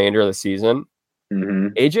month, the remainder of the season.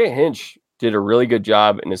 Mm-hmm. AJ Hinch did a really good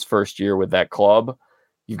job in his first year with that club.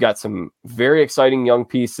 You've got some very exciting young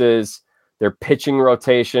pieces. Their pitching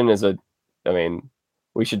rotation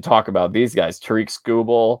we should talk about these guys. Tariq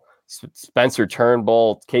Skubal, Spencer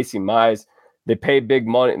Turnbull, Casey Mize. They pay big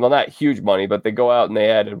money. Well, not huge money, but they go out and they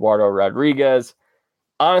add Eduardo Rodriguez.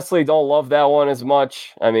 Honestly, don't love that one as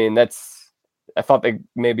much. I mean, I thought they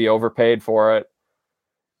maybe overpaid for it.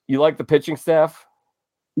 You like the pitching staff?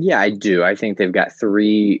 Yeah, I do. I think they've got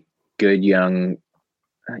 3 good young,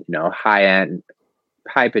 high-end,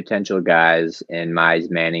 high potential guys in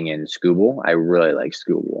Mize, Manning, and Skubal. I really like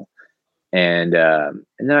Skubal. And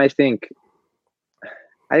then I think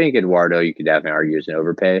Eduardo, you could definitely argue, is an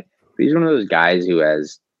overpay. But he's one of those guys who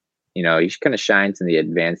has, he kind of shines in the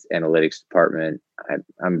advanced analytics department.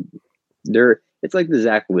 it's like the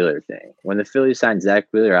Zach Wheeler thing. When the Phillies signed Zach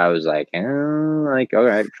Wheeler, I was like, all right,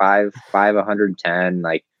 110.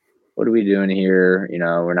 Like, what are we doing here?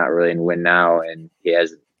 We're not really in win now, and he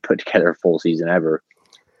hasn't put together a full season ever.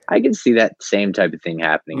 I can see that same type of thing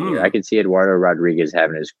happening here. I can see Eduardo Rodriguez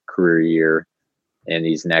having his career year in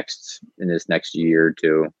this next year or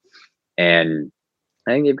two, and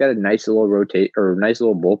I think they've got a nice little nice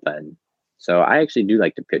little bullpen. So I actually do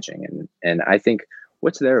like the pitching, and I think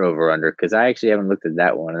what's their over under, because I actually haven't looked at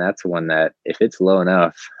that one, and that's the one that if it's low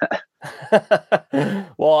enough.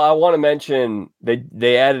 Well, I want to mention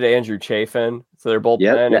they added Andrew Chafin to their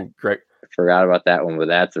bullpen, and Greg. Forgot about that one, but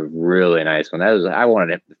that's a really nice one. I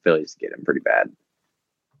wanted the Phillies to get him pretty bad.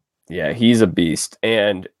 Yeah, he's a beast.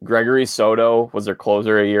 And Gregory Soto was their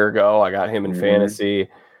closer a year ago. I got him in fantasy.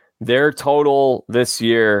 Their total this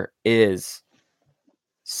year is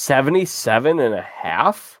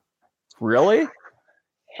 77.5. Really?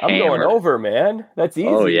 I'm going over, man. That's easy.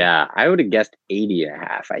 Oh, yeah. I would have guessed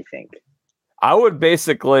 80.5, I think. I would have guessed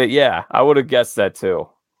that too.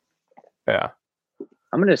 Yeah.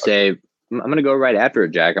 I'm going to go right after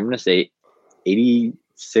it, Jack. I'm going to say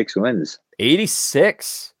 86 wins.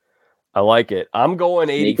 86. I like it. I'm going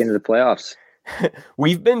 80. Sneak into the playoffs.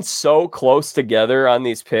 We've been so close together on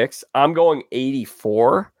these picks. I'm going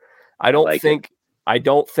 84. I don't think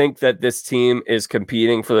that this team is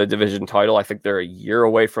competing for the division title. I think they're a year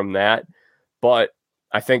away from that. But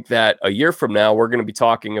I think that a year from now, we're going to be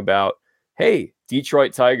talking about, hey,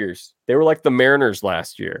 Detroit Tigers. They were like the Mariners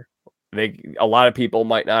last year. A lot of people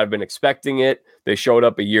might not have been expecting it. They showed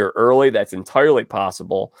up a year early. That's entirely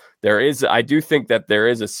possible. I do think that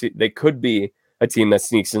they could be a team that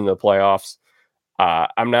sneaks into the playoffs.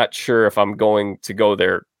 I'm not sure if I'm going to go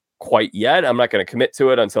there quite yet. I'm not going to commit to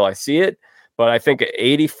it until I see it. But I think at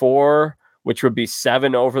 84, which would be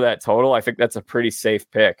 7 over that total, I think that's a pretty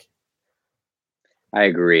safe pick. I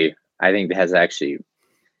agree. I think it has actually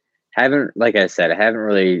like I said, I haven't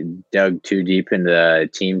really dug too deep into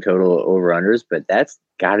team total over-unders, but that's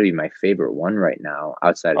got to be my favorite one right now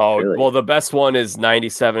outside of Philly. Well, the best one is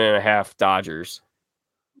 97.5 Dodgers.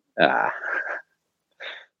 I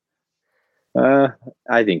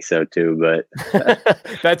think so too, but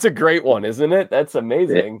that's a great one, isn't it? That's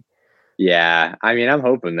amazing. Yeah. I mean, I'm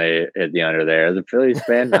hoping they hit the under there. As a Phillies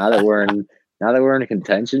fan, now that we're in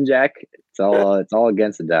contention, Jack, it's all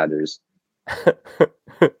against the Dodgers.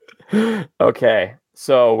 Okay,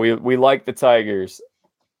 so we like the Tigers.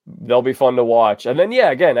 They'll be fun to watch. And then,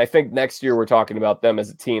 again, I think next year we're talking about them as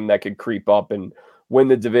a team that could creep up and win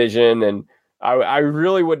the division. And I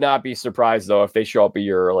really would not be surprised, though, if they show up a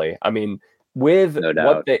year early. I mean, with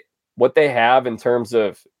what they have in terms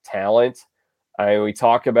of talent, we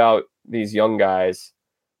talk about these young guys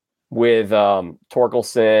with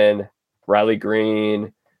Torkelson, Riley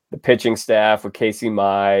Green, the pitching staff with Casey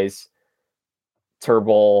Mize,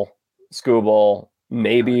 Turnbull, Skubal,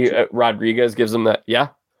 maybe Rodriguez gives them that. Yeah.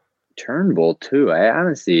 Turnbull too. I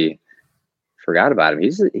honestly forgot about him.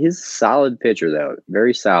 He's a solid pitcher though.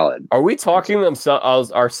 Very solid. Are we talking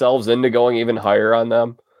ourselves into going even higher on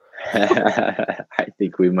them? I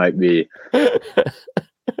think we might be. Do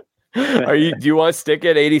you want to stick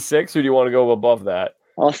at 86 or do you want to go above that?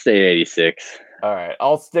 I'll stay 86. All right.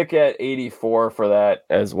 I'll stick at 84 for that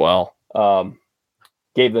as well.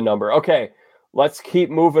 Gave the number. Okay. Let's keep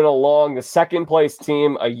moving along. The second place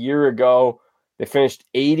team a year ago, they finished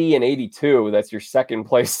 80 and 82. That's your second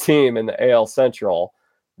place team in the AL Central.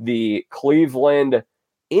 The Cleveland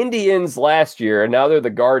Indians last year, and now they're the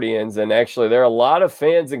Guardians. And actually, there are a lot of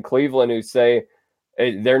fans in Cleveland who say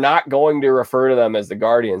they're not going to refer to them as the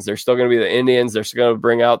Guardians. They're still going to be the Indians. They're still going to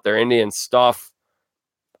bring out their Indian stuff.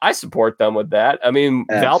 I support them with that. I mean,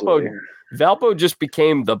 Valpo just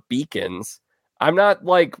became the Beacons. I'm not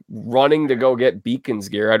like running to go get Beacons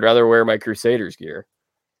gear. I'd rather wear my Crusaders gear.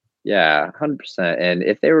 Yeah, 100%. And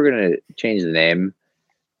if they were going to change the name,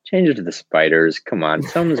 change it to the Spiders. Come on.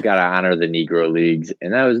 Someone's got to honor the Negro Leagues.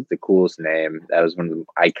 And that was the coolest name. That was one of the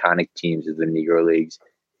iconic teams of the Negro Leagues.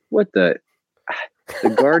 What the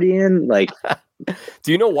Guardian? Like,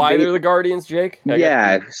 do you know why they're the Guardians, Jake?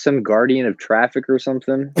 Some guardian of traffic or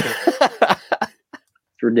something.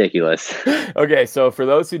 It's ridiculous. Okay, so for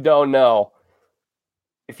those who don't know,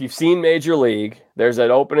 if you've seen Major League, there's an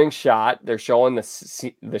opening shot. They're showing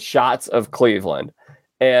the shots of Cleveland,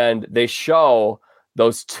 and they show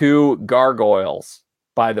those two gargoyles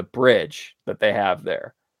by the bridge that they have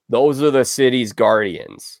there. Those are the city's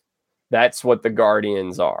guardians. That's what the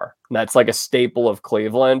Guardians are. And that's like a staple of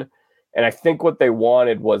Cleveland. And I think what they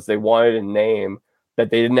wanted a name that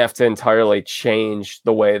they didn't have to entirely change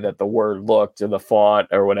the way that the word looked or the font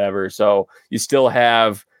or whatever. So you still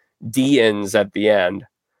have Deans at the end.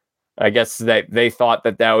 I guess that they thought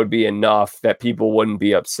that would be enough that people wouldn't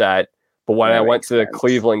be upset. But when I went to the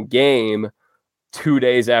Cleveland game 2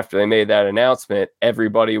 days after they made that announcement,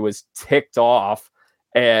 everybody was ticked off,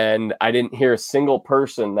 and I didn't hear a single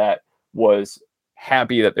person that was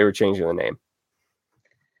happy that they were changing the name.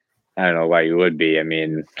 I don't know why you would be. I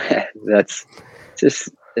mean, it's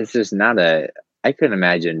just not I couldn't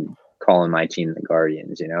imagine calling my team the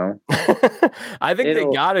Guardians, you know? I think they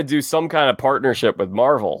got to do some kind of partnership with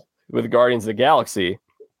Marvel, with Guardians of the Galaxy.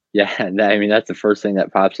 Yeah, I mean, that's the first thing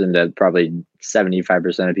that pops into probably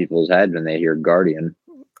 75% of people's head when they hear Guardian.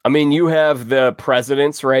 I mean, you have the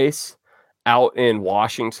president's race out in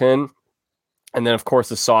Washington, and then, of course,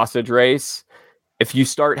 the sausage race. If you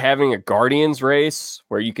start having a Guardians race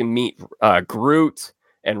where you can meet Groot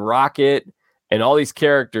and Rocket and all these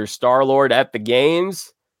characters, Star-Lord at the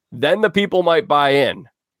games, then the people might buy in.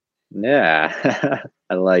 Yeah,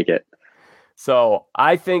 I like it. So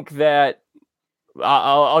I think that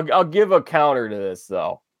I'll give a counter to this,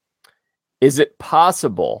 though. Is it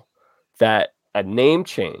possible that a name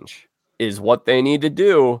change is what they need to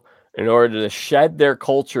do in order to shed their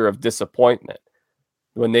culture of disappointment?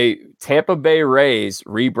 When Tampa Bay Rays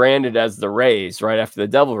rebranded as the Rays right after the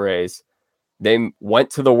Devil Rays, they went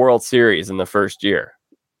to the World Series in the first year.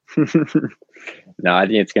 No, I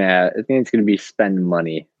think it's gonna be spend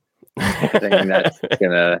money. I think that's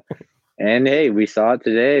gonna. And hey, we saw it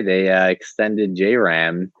today. They extended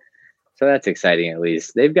J-Ram, so that's exciting. At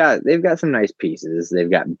least they've got some nice pieces.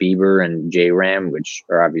 They've got Bieber and J-Ram, which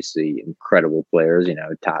are obviously incredible players. You know,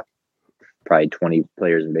 top probably 20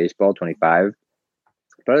 players in baseball, 25.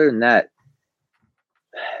 But other than that,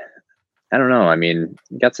 I don't know. I mean,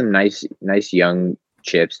 got some nice young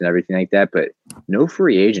chips and everything like that, but no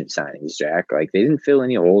free agent signings, Jack. Like, they didn't fill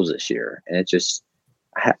any holes this year, and it's just,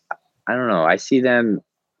 I don't know. I see them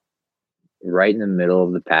right in the middle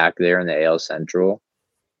of the pack there in the AL Central,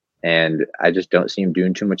 and I just don't see him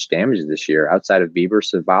doing too much damage this year. Outside of Bieber,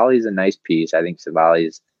 Savali's a nice piece. I think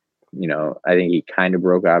Savali's, I think he kind of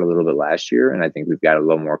broke out a little bit last year, and I think we've got a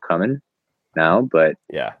little more coming now. But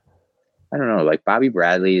yeah, I don't know. Like, Bobby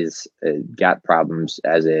Bradley's got problems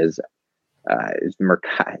as is. I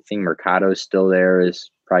think Mercado's still there. Is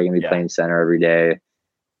probably gonna be playing center every day.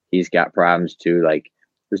 He's got problems too. Like,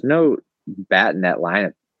 there's no bat in that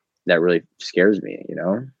lineup that really scares me.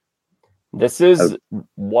 This is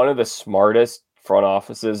one of the smartest front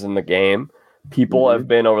offices in the game. People have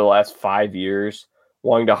been, over the last 5 years,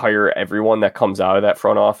 wanting to hire everyone that comes out of that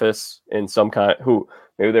front office in some kind who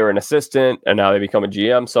maybe they were an assistant and now they become a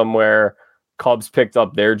GM somewhere. Cubs picked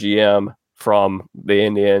up their GM from the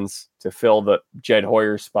Indians to fill the Jed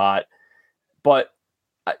Hoyer spot. But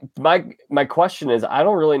my question is, I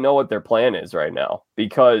don't really know what their plan is right now,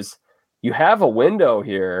 because you have a window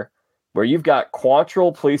here where you've got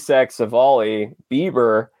Quantrill, Plesac, Savali,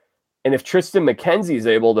 Bieber, and if Tristan McKenzie is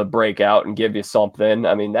able to break out and give you something,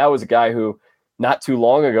 I mean, that was a guy who not too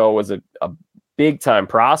long ago was a big-time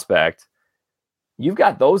prospect. You've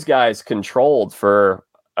got those guys controlled for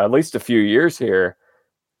at least a few years here.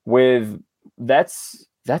 That's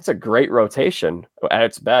a great rotation at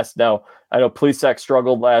its best. Now, I know Plesac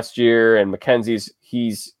struggled last year, and McKenzie's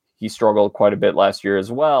he struggled quite a bit last year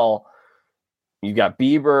as well. You got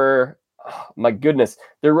Bieber. Oh, my goodness,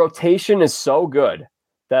 their rotation is so good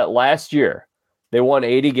that last year they won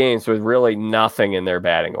 80 games with really nothing in their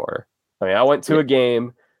batting order. I mean, I went to a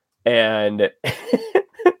game, and it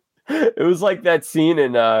was like that scene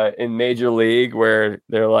in Major League where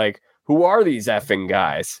they're like, "Who are these effing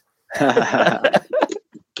guys?" Oh,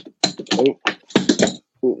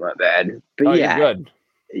 my bad. But oh, yeah, you're good.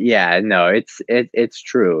 Yeah, no, it's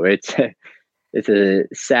true. It's a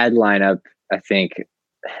sad lineup. I think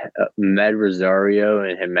Med Rosario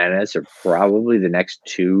and Jimenez are probably the next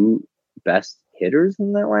two best hitters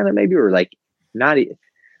in that lineup, maybe, or like not.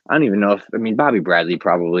 I don't even know Bobby Bradley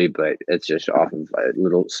probably, but it's just off of a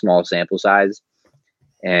little small sample size.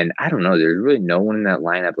 And I don't know. There's really no one in that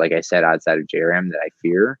lineup, like I said, outside of J-Ram that I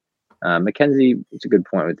fear. McKenzie, it's a good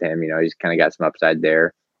point with him. He's kind of got some upside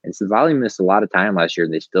there. And Savali missed a lot of time last year,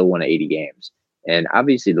 and they still won 80 games. And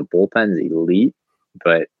obviously the bullpen's elite,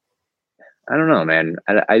 but I don't know, man.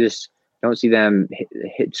 I just don't see them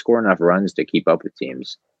score enough runs to keep up with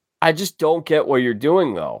teams. I just don't get what you're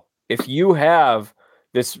doing, though. If you have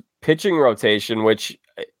this pitching rotation, which,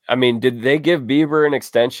 I mean, did they give Bieber an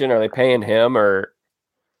extension? Are they paying him or?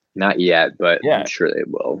 Not yet, but yeah. I'm sure they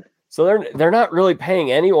will. So they're not really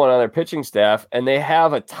paying anyone on their pitching staff, and they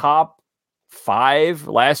have a top 5.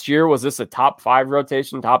 Last year, was this a top 5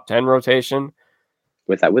 rotation, top 10 rotation?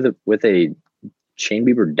 With a Shane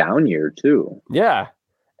Bieber down year too. Yeah.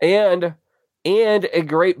 and a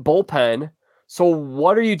great bullpen. So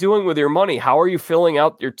what are you doing with your money? How are you filling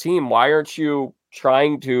out your team? Why aren't you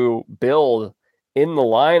trying to build in the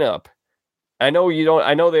lineup? I know they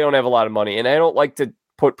don't have a lot of money, and I don't like to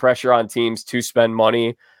put pressure on teams to spend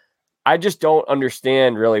money. I just don't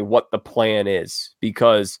understand really what the plan is,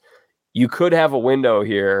 because you could have a window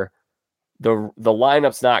here. The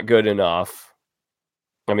lineup's not good enough.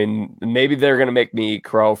 I mean, maybe they're going to make me eat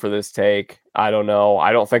crow for this take. I don't know.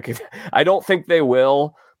 I don't think they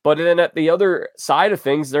will. But then at the other side of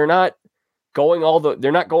things, they're not going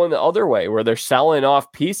the other way where they're selling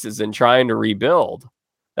off pieces and trying to rebuild.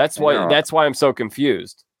 That's why I'm so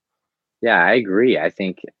confused. Yeah, I agree. I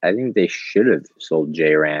think they should have sold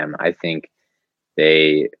J-Ram. I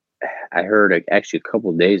heard actually a couple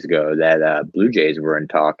of days ago that Blue Jays were in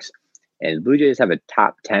talks, and Blue Jays have a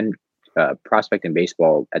top 10 prospect in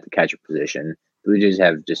baseball at the catcher position. Blue Jays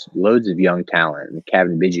have just loads of young talent, and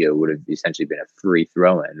Kevin Biggio would have essentially been a free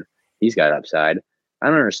throw-in. He's got upside. I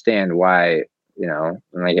don't understand why,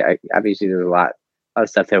 obviously there's a lot of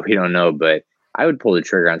stuff that we don't know, but I would pull the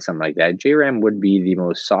trigger on something like that. J-Ram would be the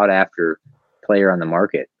most sought-after player on the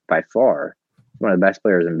market by far. He's one of the best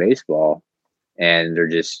players in baseball, and they're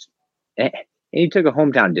just and he took a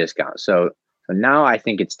hometown discount. So now I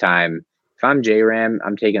think it's time. If I'm J-Ram,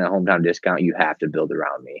 I'm taking a hometown discount. You have to build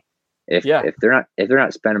around me. If they're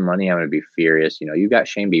not spending money, I'm going to be furious. You've got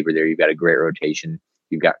Shane Bieber there. You've got a great rotation.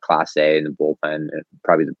 You've got Clase in the bullpen, and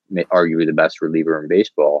probably arguably the best reliever in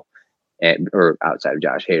baseball. Or outside of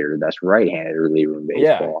Josh Hader, the best right-handed reliever in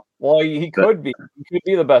baseball. Yeah, well, he could be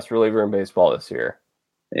the best reliever in baseball this year.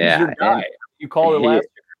 Yeah, he's your guy. You called it last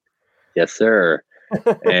year. Yes, sir.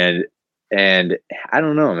 and I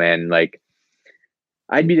don't know, man. Like,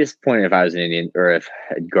 I'd be disappointed if I was an Indian or if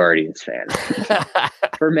a Guardians fan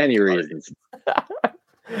for many reasons.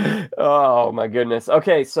 Oh my goodness.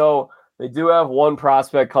 Okay, so they do have one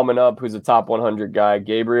prospect coming up who's a top 100 guy,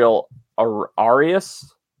 Gabriel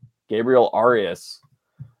Arias. Gabriel Arias.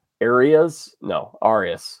 Gabriel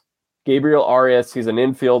Arias. He's an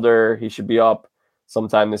infielder. He should be up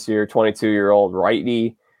sometime this year. 22-year-old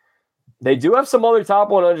righty. They do have some other top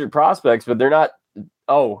 100 prospects, but they're not.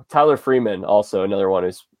 Oh, Tyler Freeman, also another one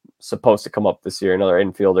who's supposed to come up this year, another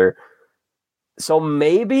infielder. So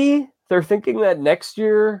maybe they're thinking that next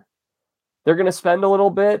year they're going to spend a little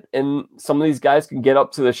bit, and some of these guys can get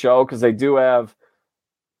up to the show, because they do have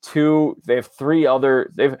so they have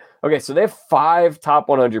 5 top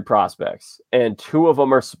 100 prospects, and 2 of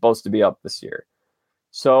them are supposed to be up this year.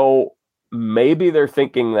 So maybe they're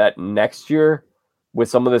thinking that next year, with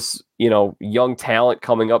some of this, young talent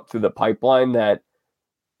coming up through the pipeline, that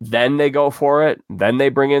then they go for it. Then they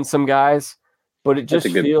bring in some guys, but it just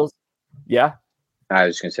feels, yeah. I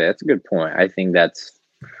was going to say, that's a good point. I think they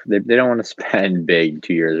don't want to spend big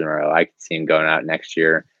 2 years in a row. I could see them going out next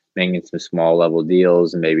year, making some small level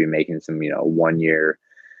deals, and maybe making some, 1 year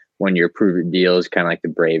prove-it deals, kind of like the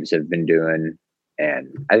Braves have been doing.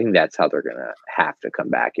 And I think that's how they're going to have to come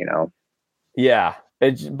back, Yeah.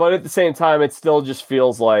 But at the same time, it still just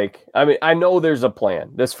feels like, I know there's a plan.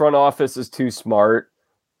 This front office is too smart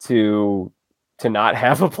to not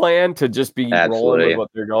have a plan, to just be rolling with what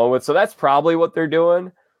they're going with. So that's probably what they're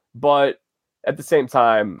doing. But at the same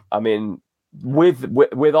time,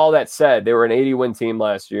 with all that said, they were an 80-win team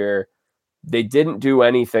last year. They didn't do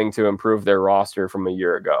anything to improve their roster from a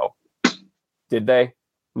year ago. Did they?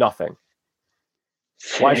 Nothing.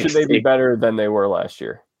 Why should they be better than they were last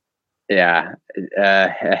year? Yeah. A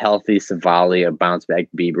healthy Savali, a bounce back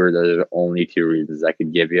Bieber. Those are the only 2 reasons I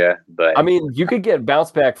could give you. But you could get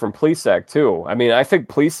bounce back from Plesac too. I think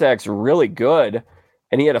Plesac's really good,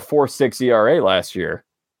 and he had a 4.6 ERA last year.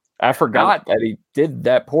 I forgot that he did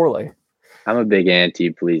that poorly. I'm a big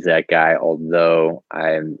anti-Plesac guy, although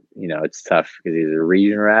it's tough because he's a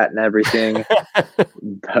region rat and everything.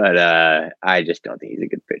 But I just don't think he's a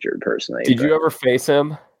good pitcher personally. Did you ever face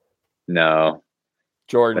him? No.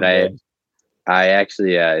 Jordan did. I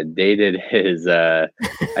actually dated his I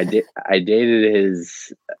dated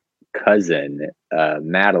his cousin,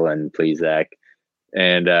 Madeline Plesac,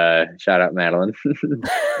 and shout out Madeline.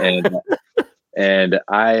 and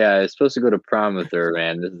I was supposed to go to prom with her,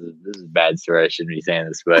 man. This is a bad story. I shouldn't be saying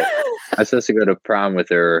this, but I was supposed to go to prom with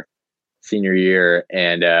her senior year,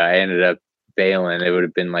 and I ended up bailing. It would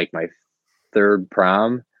have been like my 3rd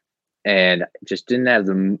prom. And just didn't have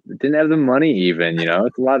the money even,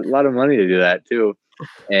 it's a lot of money to do that too.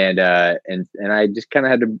 And I just kind of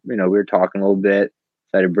had to, we were talking a little bit,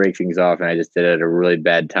 so I had to break things off, and I just did it at a really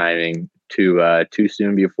bad timing too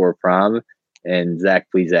soon before prom. And Zach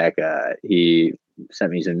Plesac, he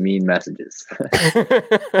sent me some mean messages,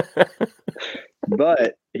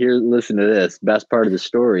 but he here, listen to this. Best part of the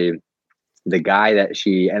story: the guy that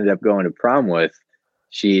she ended up going to prom with,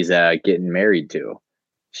 she's getting married to.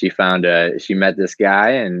 She met this guy,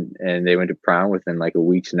 and they went to prom within like a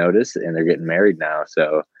week's notice, and they're getting married now.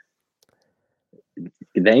 So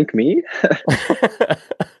thank me.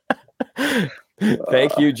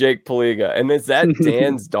 Thank you, Jake Paliga. And is that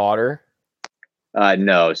Dan's daughter?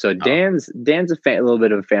 No. So Dan's a little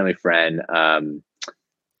bit of a family friend.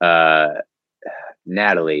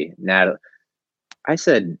 Natalie. I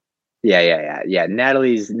said, yeah.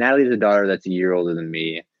 Natalie's a daughter that's a year older than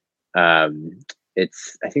me. I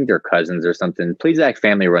think they're cousins or something. Plesac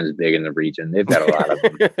family runs big in the region. They've got a lot of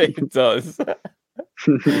them. It does.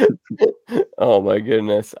 Oh my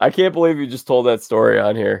goodness. I can't believe you just told that story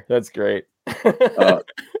on here. That's great.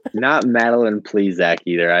 Not Madeline Plesac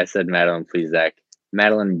either. I said Madeline Plesac.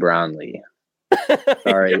 Madeline Brownlee.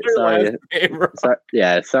 Sorry.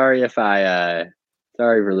 Sorry if I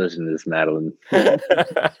sorry for listening to this, Madeline.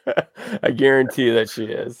 I guarantee that she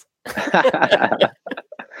is.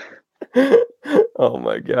 Oh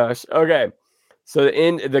my gosh. Okay. So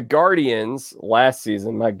in the Guardians last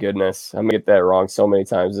season, my goodness, I'm gonna get that wrong so many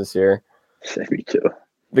times this year. Me too.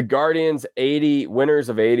 The Guardians, 80 winners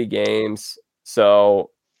of 80 games.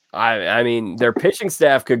 So I mean, their pitching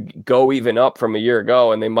staff could go even up from a year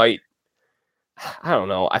ago, and they might. I don't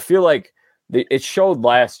know. I feel like it showed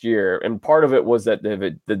last year, and part of it was that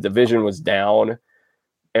the division was down,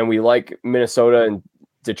 and we like Minnesota and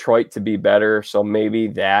Detroit to be better. So maybe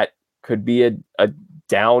that could be a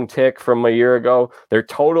downtick from a year ago. Their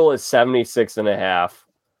total is 76.5.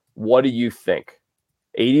 What do you think?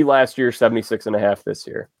 80 last year, 76.5 this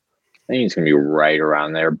year. I think it's going to be right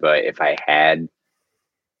around there. But if I had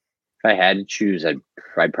to choose, I'd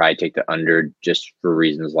probably take the under just for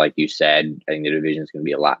reasons like you said. I think the division is going to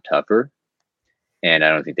be a lot tougher, and I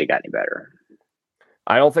don't think they got any better.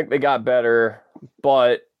 I don't think they got better,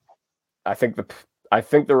 but I think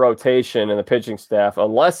the rotation and the pitching staff,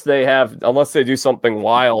 unless they do something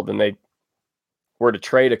wild and they were to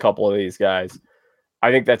trade a couple of these guys,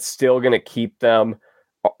 I think that's still going to keep them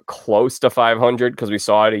close to 500 because we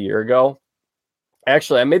saw it a year ago.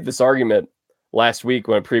 Actually, I made this argument last week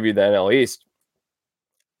when I previewed the NL East.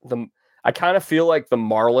 I kind of feel like the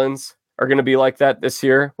Marlins are going to be like that this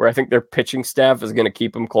year, where I think their pitching staff is going to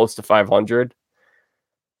keep them close to 500.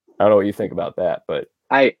 I don't know what you think about that, but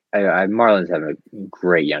Marlins have a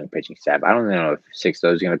great young pitching staff. I don't know if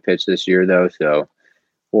Sixto is going to pitch this year though, so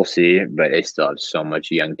we'll see. But they still have so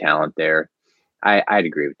much young talent there. I'd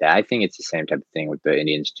agree with that. I think it's the same type of thing with the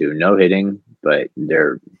Indians too. No hitting, but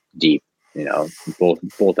they're deep. You know,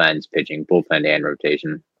 both ends pitching, bullpen and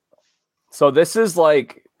rotation. So this is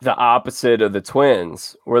like the opposite of the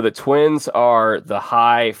Twins, where the Twins are the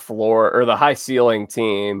high floor or the high ceiling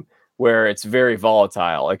team, where it's very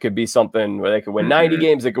volatile. It could be something where they could win 90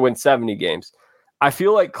 games, they could win 70 games. I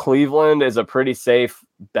feel like Cleveland is a pretty safe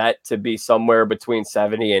bet to be somewhere between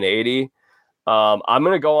 70 and 80. I'm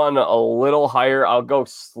going to go on a little higher. I'll go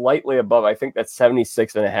slightly above. I think that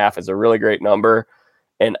 76.5 is a really great number.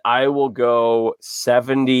 And I will go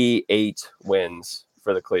 78 wins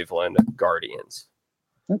for the Cleveland Guardians.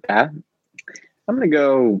 Okay. I'm going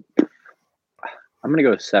to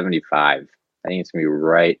go 75. I think it's going to be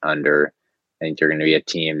right under. I think they're going to be a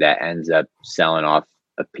team that ends up selling off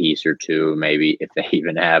a piece or two, maybe if they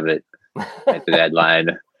even have it at the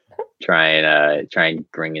deadline. Try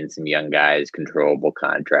and bring in some young guys, controllable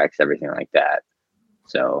contracts, everything like that.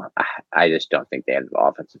 So I just don't think they have the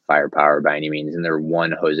offensive firepower by any means, and they're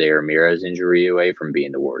one Jose Ramirez injury away from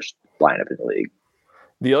being the worst lineup in the league.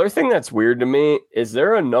 The other thing that's weird to me is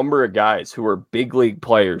there are a number of guys who were big league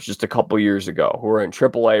players just a couple years ago who are in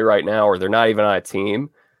AAA right now, or they're not even on a team.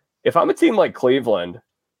 If I'm a team like Cleveland,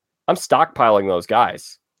 I'm stockpiling those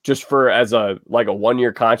guys just as a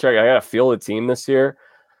 1-year contract. I got to field a team this year.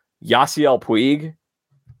 Yasiel Puig,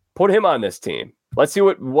 put him on this team. Let's see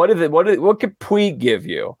what could Puig give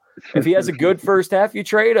you. If he has a good first half, you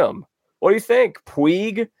trade him. What do you think?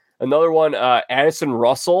 Puig, another one, Addison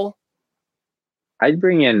Russell. I'd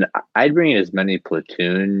bring in as many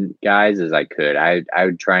platoon guys as I could. I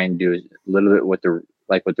would try and do a little bit what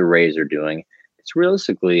the Rays are doing. It's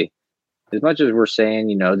realistically, as much as we're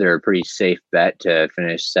saying, they're a pretty safe bet to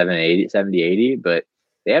finish 70-80, but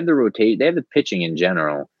they have the pitching in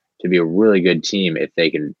general to be a really good team if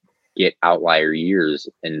they can get outlier years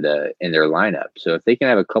in their lineup. So if they can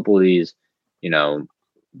have a couple of these,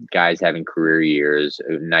 guys having career years,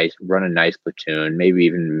 run a nice platoon, maybe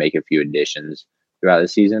even make a few additions throughout the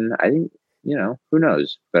season, I think, who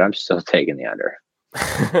knows? But I'm still taking the under.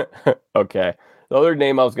 Okay. The other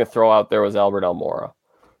name I was going to throw out there was Albert Almora.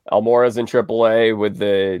 Almora's in AAA with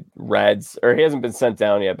the Reds, or he hasn't been sent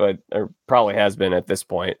down yet, but or probably has been at this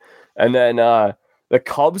point. And then the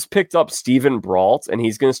Cubs picked up Steven Brault, and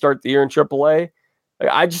he's going to start the year in AAA.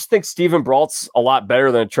 I just think Steven Brault's a lot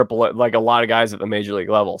better than a AAA, like a lot of guys at the major league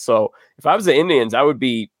level. So if I was the Indians, I would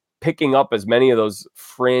be picking up as many of those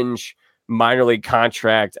fringe minor league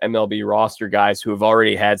contract MLB roster guys who have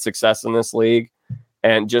already had success in this league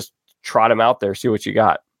and just trot them out there, see what you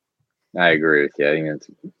got. I agree with you. I think that's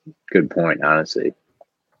a good point, honestly.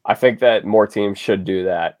 I think that more teams should do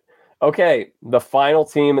that. Okay, the final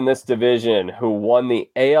team in this division who won the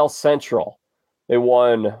AL Central. They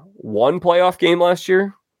won one playoff game last year.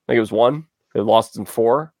 I think it was one. They lost in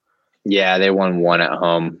 4. Yeah, they won 1 at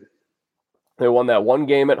home. They won that one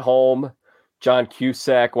game at home. John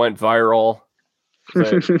Cusack went viral.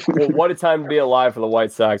 So, well, what a time to be alive for the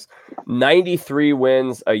White Sox. 93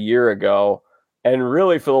 wins a year ago. And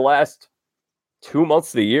really, for the last 2 months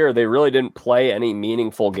of the year, they really didn't play any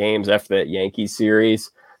meaningful games after that Yankees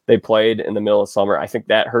series they played in the middle of summer. I think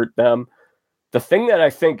that hurt them. The thing that I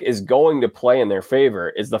think is going to play in their favor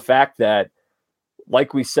is the fact that,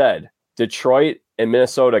 like we said, Detroit and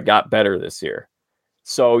Minnesota got better this year.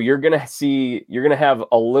 So you're going to have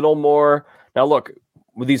a little more. Now, look,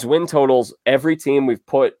 with these win totals, every team I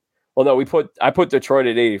put Detroit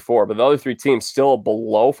at 84, but the other 3 teams still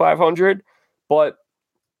below 500. But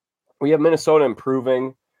we have Minnesota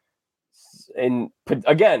improving. And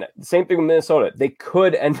again, same thing with Minnesota. They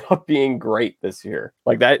could end up being great this year.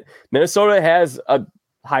 Like that, Minnesota has a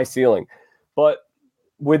high ceiling. But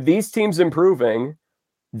with these teams improving,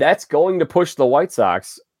 that's going to push the White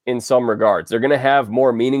Sox in some regards. They're going to have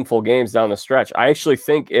more meaningful games down the stretch. I actually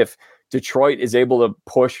think if Detroit is able to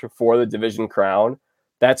push for the division crown,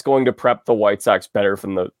 that's going to prep the White Sox better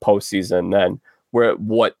from the postseason than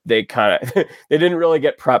what they kind of they didn't really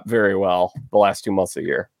get prepped very well the last 2 months of the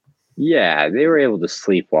year. Yeah, they were able to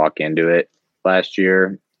sleepwalk into it last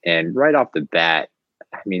year, and right off the bat,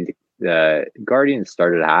 I mean, the Guardians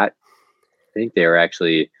started hot. I think they were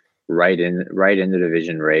actually right in the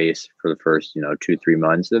division race for the first 2-3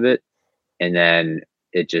 months of it, and then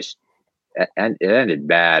it ended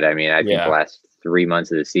bad. I mean, I think the last 3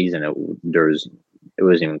 months of the season it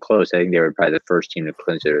wasn't even close. I think they were probably the first team to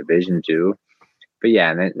clinch their division too. But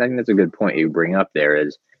yeah, and I think that's a good point you bring up there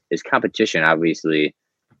is competition obviously,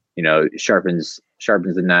 sharpens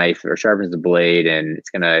the knife or sharpens the blade, and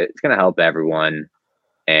it's gonna help everyone.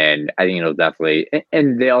 And I think it'll definitely.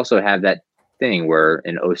 And they also have that thing where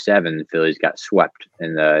in 2007 the Phillies got swept,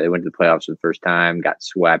 and they went to the playoffs for the first time, got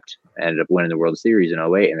swept, ended up winning the World Series in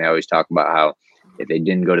 2008. And they always talk about how if they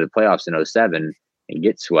didn't go to the playoffs in 2007 and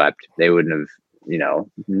get swept, they wouldn't have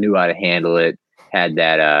knew how to handle it, had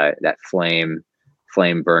that flame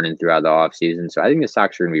burning throughout the offseason. So I think the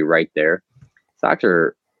Sox are going to be right there. Sox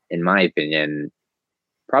are, in my opinion,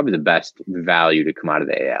 probably the best value to come out of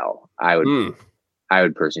the AL. I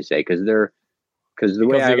would personally say because the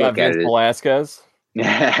way I look at it, Velasquez.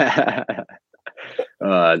 The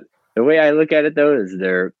way I look at it though is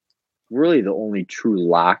they're really the only true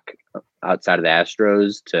lock outside of the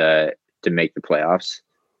Astros to make the playoffs.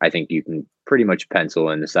 I think you can pretty much pencil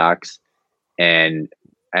in the Sox, and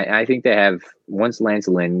I think they have, once Lance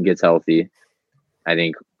Lynn gets healthy, I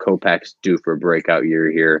think Kopech's due for a breakout year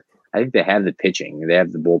here. I think they have the pitching, they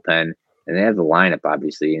have the bullpen, and they have the lineup,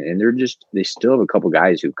 obviously. And they still have a couple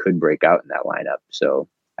guys who could break out in that lineup. So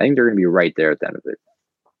I think they're going to be right there at the end of it.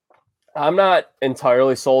 I'm not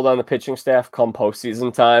entirely sold on the pitching staff come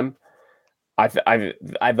postseason time.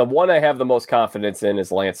 The one I have the most confidence in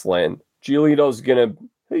is Lance Lynn. Giolito's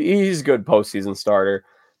he's a good postseason starter,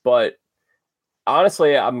 but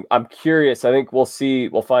honestly, I'm curious. I think we'll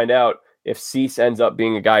find out if Cease ends up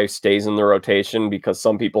being a guy who stays in the rotation, because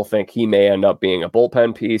some people think he may end up being a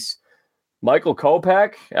bullpen piece. Michael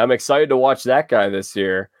Kopech, I'm excited to watch that guy this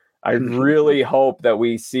year. I really hope that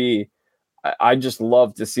we see. I just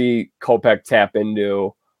love to see Kopech tap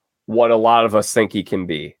into what a lot of us think he can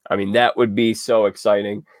be. I mean, that would be so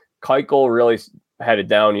exciting. Keuchel really had a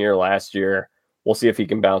down year last year. We'll see if he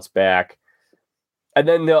can bounce back. And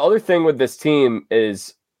then the other thing with this team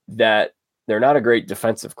is that they're not a great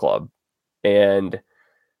defensive club. And,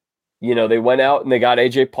 they went out and they got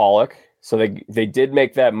AJ Pollock. So they did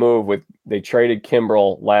make that move they traded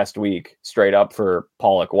Kimbrel last week straight up for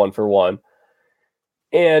Pollock 1-for-1.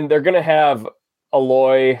 And they're going to have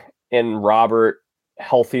Eloy and Robert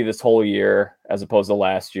healthy this whole year as opposed to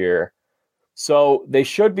last year. So they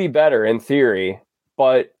should be better in theory,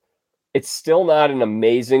 but it's still not an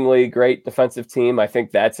amazingly great defensive team. I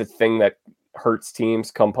think that's a thing that hurts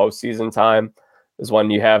teams come postseason time, is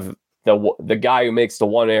when you have the guy who makes the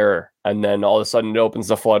one error and then all of a sudden it opens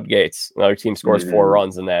the floodgates. Another team scores 4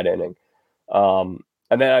 runs in that inning. And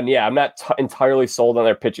then, I'm not entirely sold on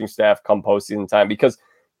their pitching staff come postseason time, because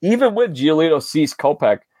even with Giolito, Cease,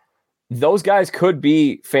 Kopech, those guys could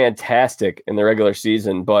be fantastic in the regular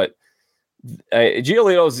season, but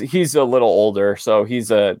Giolito's, he's a little older, so he's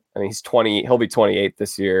 20. He'll be 28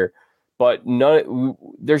 this year, but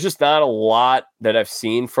there's just not a lot that I've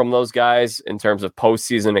seen from those guys in terms of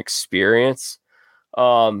postseason experience.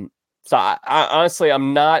 So I honestly,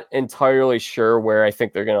 I'm not entirely sure where I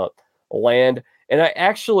think they're going to land. And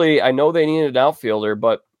I know they need an outfielder,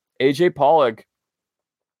 but AJ Pollock,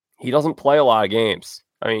 he doesn't play a lot of games.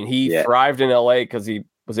 I mean, he thrived in LA because he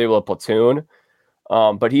was able to platoon.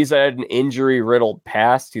 But he's had an injury-riddled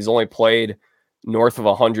past. He's only played north of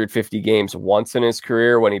 150 games once in his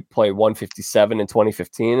career, when he played 157 in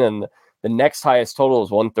 2015. And the next highest total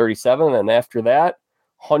was 137. And after that,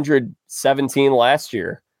 117 last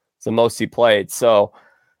year. It's the most he played. So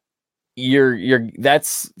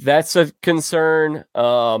that's a concern.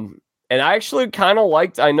 And I actually kind of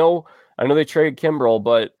liked, I know they traded Kimbrel,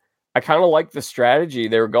 but I kind of liked the strategy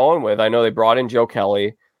they were going with. I know they brought in Joe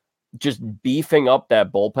Kelly, just beefing up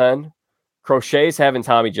that bullpen. Crochet's having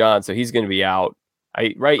Tommy John, so he's going to be out.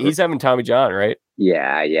 Right? He's having Tommy John, right?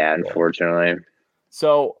 Yeah, unfortunately.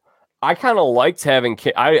 So I kind of liked having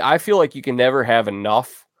I feel like you can never have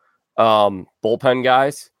enough bullpen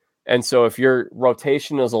guys. And so if your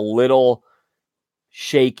rotation is a little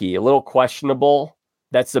shaky, a little questionable,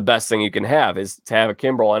 that's the best thing you can have, is to have a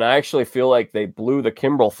Kimbrel. And I actually feel like they blew the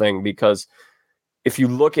Kimbrel thing, because if you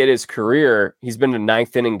look at his career, he's been a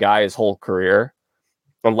 9th inning guy his whole career.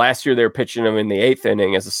 And last year they were pitching him in the 8th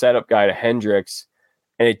inning as a setup guy to Hendricks,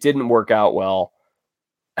 and it didn't work out well.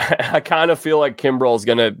 I kind of feel like Kimbrel is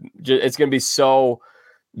it's going to be so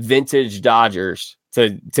vintage Dodgers to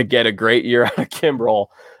get a great year out of Kimbrel.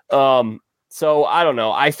 So I don't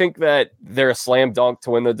know. I think that they're a slam dunk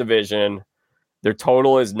to win the division. Their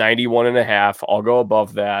total is 91.5. I'll go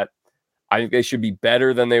above that. I think they should be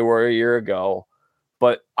better than they were a year ago.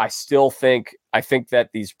 But I think that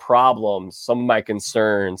these problems, some of my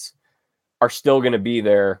concerns, are still going to be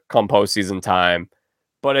there come postseason time.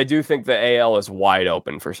 But I do think the AL is wide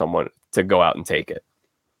open for someone to go out and take it.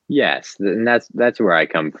 Yes, and that's where I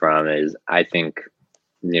come from. Is I think,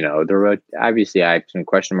 obviously I have some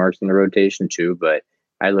question marks in the rotation too, but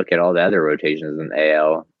I look at all the other rotations in the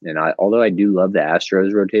AL, and although I do love the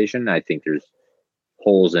Astros rotation, I think there's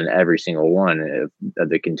holes in every single one of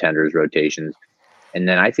the contenders' rotations. And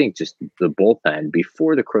then I think just the bullpen,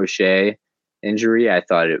 before the Crochet injury, I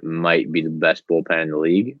thought it might be the best bullpen in the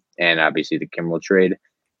league, and obviously the Kimbrel trade.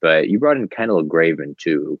 But you brought in Kendall Graveman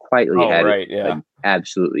too, who quietly had an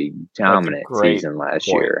absolutely dominant season last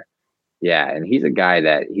year. Yeah, and he's a guy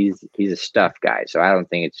that he's a stuff guy, so I don't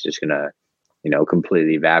think it's just gonna,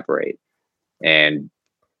 completely evaporate. And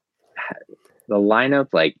the lineup,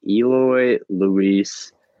 like Eloy,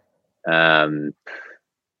 Luis, one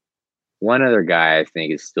other guy I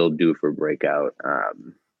think is still due for breakout.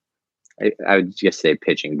 I would just say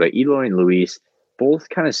pitching, but Eloy and Luis both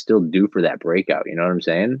kind of still due for that breakout. You know what I'm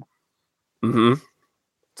saying? Mm-hmm.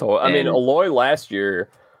 So, I mean, Eloy last year,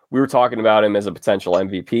 we were talking about him as a potential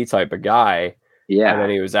MVP type of guy. Yeah. And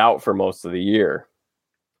then he was out for most of the year.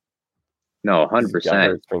 No,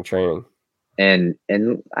 100%. Spring training. And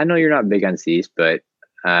I know you're not big on Cease, but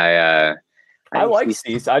I like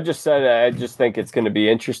Cease. I just think it's going to be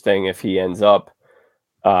interesting if he ends up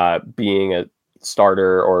being a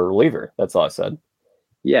starter or reliever. That's all I said.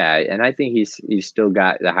 Yeah, and I think he's still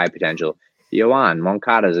got the high potential. Yoan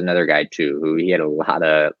Moncada is another guy too, who he had a lot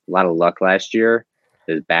of luck last year,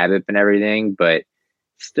 his BABIP and everything, but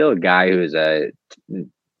still a guy who is I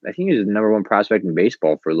think he was the number 1 prospect in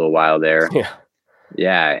baseball for a little while there.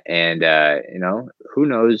 Yeah, and who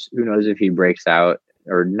knows if he breaks out,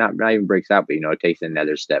 or not even breaks out, but takes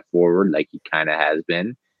another step forward like he kind of has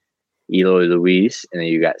been. Eloy, Luis, and then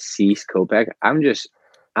you got Cease, Kopech.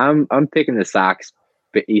 I'm picking the Sox,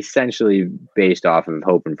 but essentially based off of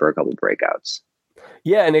hoping for a couple breakouts.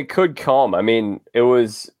 Yeah, and it could come. I mean, it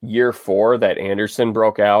was year 4 that Anderson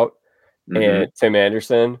broke out, and Tim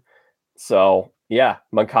Anderson. So, yeah,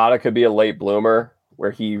 Moncada could be a late bloomer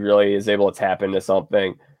where he really is able to tap into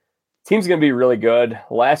something. Team's going to be really good.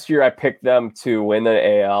 Last year, I picked them to win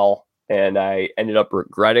the AL, and I ended up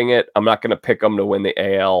regretting it. I'm not going to pick them to win the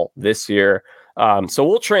AL this year. So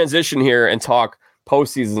we'll transition here and talk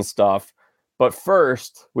postseason stuff. But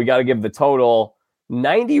first, we got to give the total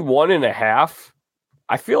 91.5.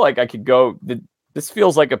 I feel like I could go. This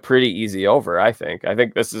feels like a pretty easy over, I think. I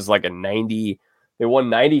think this is like a 90. They won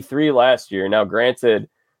 93 last year. Now, granted,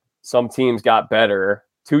 some teams got better.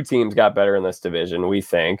 two teams got better in this division, we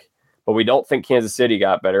think, but we don't think Kansas City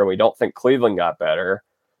got better. We don't think Cleveland got better.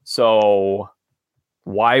 So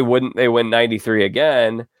why wouldn't they win 93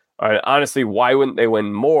 again? Honestly, why wouldn't they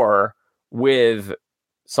win more with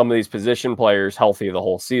some of these position players healthy the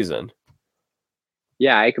whole season?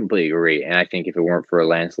 Yeah, I completely agree. And I think if it weren't for a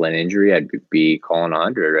Lance Lynn injury, I'd be calling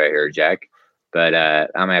 100 right here, Jack. But I'm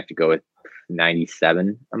going to have to go with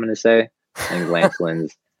 97, I'm going to say. I think Lance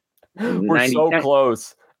Lynn's We're so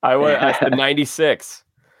close. I said 96.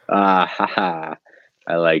 I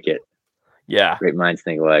like it. Yeah. Great minds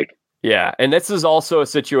think alike. Yeah. And this is also a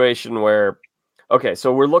situation where, okay,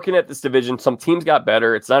 so we're looking at this division. Some teams got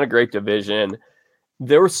better. It's not a great division.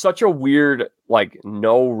 There was such a weird, a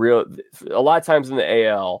lot of times in the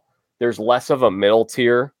AL, there's less of a middle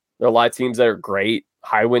tier. There are a lot of teams that are great,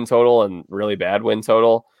 high win total and really bad win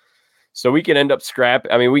total. So we can end up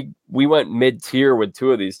I mean, we went mid-tier with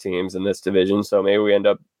two of these teams in this division, so maybe we end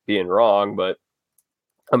up being wrong. But,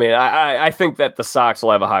 I mean, I think that the Sox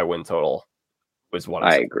will have a high win total, is what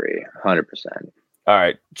I agree, 100%. All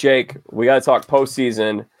right, Jake, we got to talk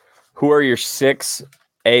postseason. Who are your 6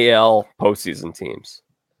 AL postseason teams?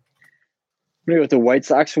 I'm going to go with the White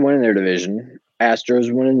Sox winning their division,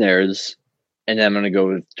 Astros winning theirs, and then I'm going to go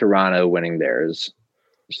with Toronto winning theirs.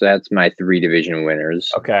 So that's my 3 division winners.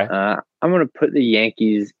 Okay. I'm going to put the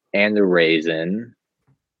Yankees and the Rays in.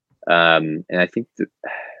 And I think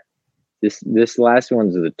this last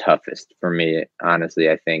one's the toughest for me, honestly.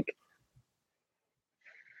 I think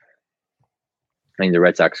the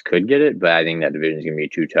Red Sox could get it, but I think that division is going to be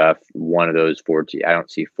too tough. One of those 4 teams, I don't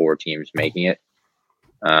see 4 teams making it.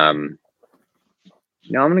 I'm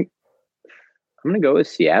going to go with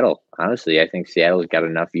Seattle. Honestly, I think Seattle's got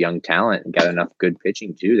enough young talent and got enough good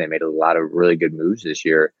pitching too. They made a lot of really good moves this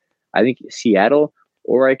year. I think Seattle,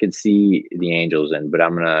 or I could see the Angels in, but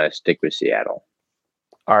I'm going to stick with Seattle.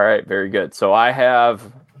 All right, very good. So I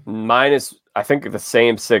have I think the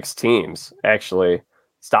same 6 teams, actually.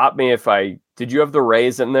 Stop me if did you have the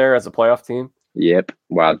Rays in there as a playoff team? Yep,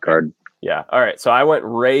 wild card. Yeah. All right. So I went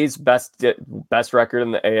Rays best record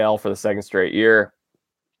in the AL for the second straight year.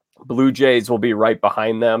 Blue Jays will be right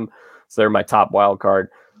behind them. So they're my top wild card.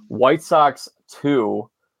 White Sox 2,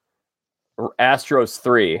 Astros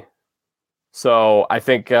 3. So I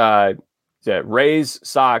think Rays,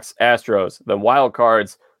 Sox, Astros, then wild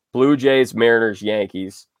cards, Blue Jays, Mariners,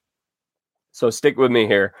 Yankees. So stick with me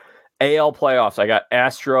here. AL playoffs, I got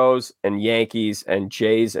Astros and Yankees and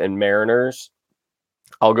Jays and Mariners.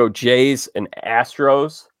 I'll go Jays and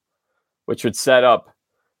Astros, which would set up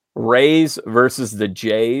Rays versus the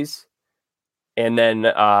Jays, and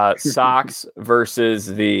then Sox versus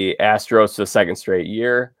the Astros for the second straight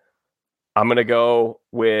year. I'll go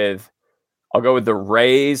with the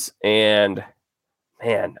Rays, and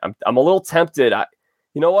man, I'm a little tempted.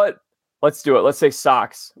 You know what? Let's do it. Let's say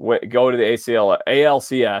Sox go to the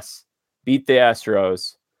ALCS, beat the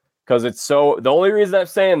Astros, because the only reason I'm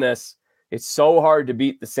saying this, it's so hard to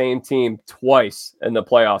beat the same team twice in the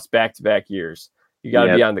playoffs back-to-back years. You got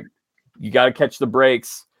to you got to catch the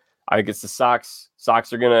breaks. I think it's the Sox.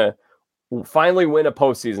 Sox are going to finally win a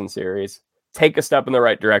postseason series, take a step in the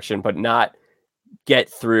right direction, but not get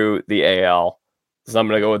through the AL. So I'm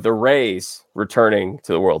going to go with the Rays returning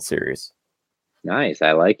to the World Series. Nice.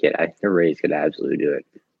 I like it. I think the Rays could absolutely do it.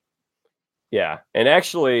 Yeah. And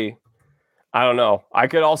actually, I don't know. I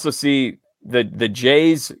could also see the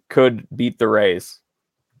Jays could beat the Rays.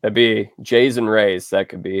 That'd be Jays and Rays. That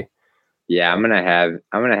could be. Yeah, I'm gonna have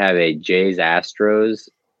a Jays Astros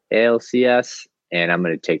ALCS, and I'm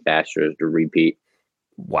gonna take the Astros to repeat.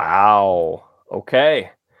 Wow. Okay.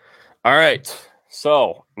 All right.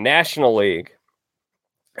 So National League,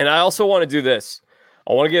 and I also want to do this.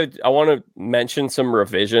 I want to mention some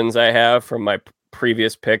revisions I have from my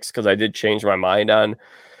previous picks because I did change my mind on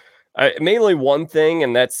mainly one thing,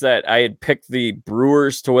 and that's that I had picked the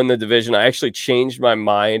Brewers to win the division. I actually changed my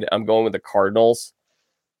mind. I'm going with the Cardinals.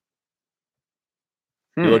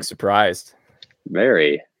 You look surprised.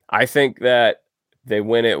 Very. I think that they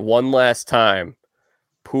win it one last time.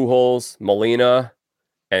 Pujols, Molina,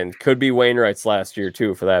 and could be Wainwright's last year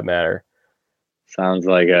too, for that matter. Sounds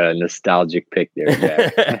like a nostalgic pick there,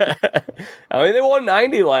 Jack. I mean, they won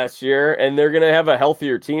 90 last year, and they're going to have a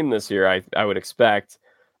healthier team this year, I would expect,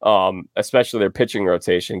 especially their pitching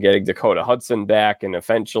rotation, getting Dakota Hudson back and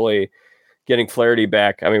eventually getting Flaherty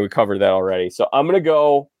back. I mean, we covered that already. So I'm going to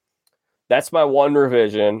go. That's my one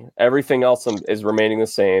revision. Everything else is remaining the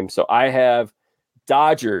same. So I have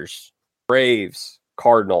Dodgers, Braves,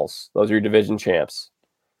 Cardinals. Those are your division champs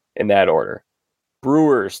in that order.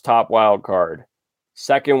 Brewers, top wild card.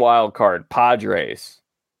 Second wild card, Padres.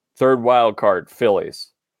 Third wild card,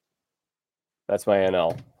 Phillies. That's my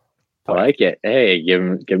NL. I like it. Hey, give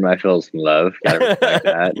my Phils some love. Gotta respect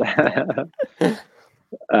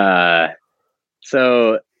that.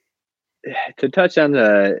 So to touch on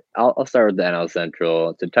I'll start with the NL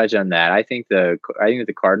Central. To touch on that, I think the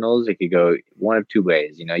Cardinals, it could go one of two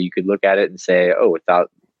ways. You could look at it and say, oh,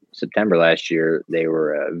 without September last year, they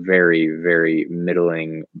were a very, very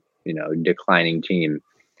middling, declining team.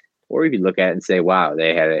 Or you could look at it and say, wow,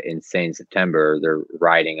 they had an insane September. They're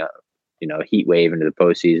riding a, heat wave into the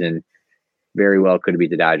postseason. Very well could have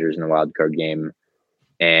beat the Dodgers in the wild card game.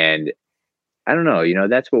 And I don't know,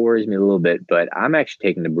 that's what worries me a little bit, but I'm actually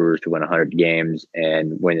taking the Brewers to win 100 games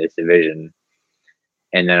and win this division.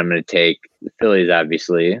 And then I'm going to take the Phillies,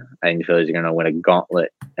 obviously. I think the Phillies are going to win a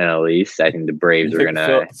gauntlet NL East. I think the Braves are going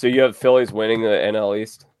to... So you have Phillies winning the NL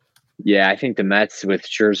East? Yeah, I think the Mets with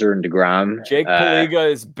Scherzer and DeGrom. Jake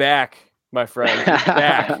Poliga is back, my friend. He's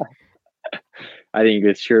back. I think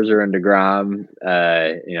with Scherzer and DeGrom,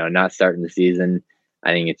 not starting the season,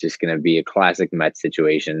 I think it's just going to be a classic Mets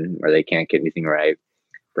situation where they can't get anything right.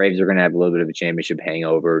 Braves are going to have a little bit of a championship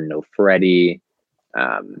hangover. No Freddie.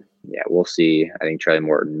 We'll see. I think Charlie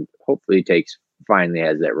Morton hopefully finally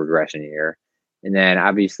has that regression year. And then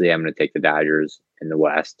obviously I'm going to take the Dodgers in the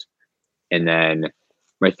West. And then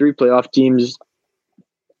my 3 playoff teams,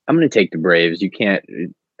 I'm going to take the Braves.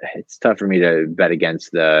 It's tough for me to bet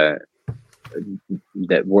against the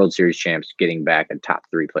World Series champs getting back a top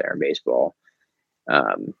 3 player in baseball.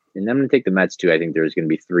 And then I'm going to take the Mets too. I think there's going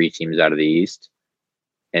to be 3 teams out of the East.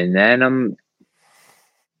 And then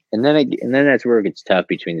that's where it gets tough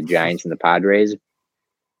between the Giants and the Padres.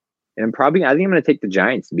 And I think I'm going to take the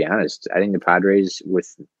Giants, to be honest. I think the Padres,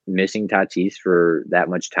 with missing Tatis for that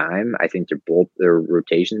much time, I think their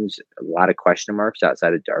rotations, a lot of question marks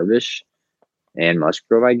outside of Darvish and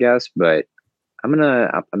Musgrove, I guess. But I'm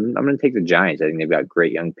gonna take the Giants. I think they've got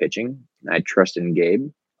great young pitching. I trust in Gabe.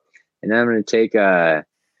 And then I'm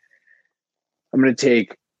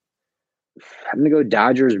gonna go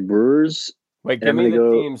Dodgers, Brewers. Wait, give me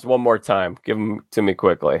the teams one more time. Give them to me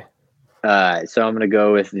quickly. So I'm going to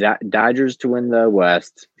go with Dodgers to win the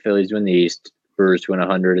West, Phillies to win the East, Brewers to win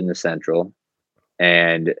 100 in the Central.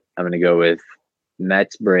 And I'm going to go with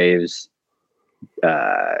Mets, Braves,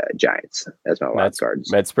 Giants. That's my wild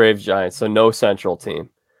cards. Mets, Braves, Giants. So no Central team.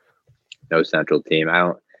 No Central team.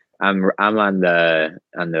 I'm on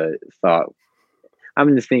the thought. I'm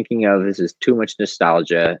in the thinking of this is too much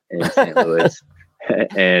nostalgia in St. Louis.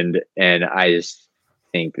 and I just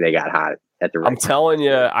think they got hot at the right I'm telling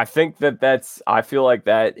you, I think I feel like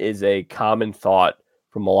that is a common thought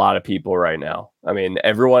from a lot of people right now. I mean,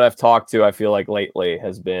 everyone I've talked to, I feel like lately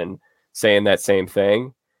has been saying that same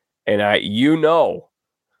thing. And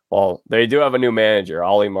well, they do have a new manager,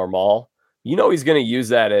 Oli Marmol. He's going to use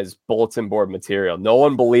that as bulletin board material. No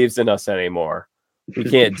one believes in us anymore. We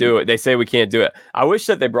can't do it. They say we can't do it. I wish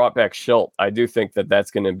that they brought back Schilt. I do think that that's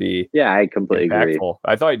going to be I completely agree.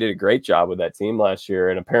 I thought he did a great job with that team last year,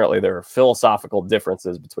 and apparently there are philosophical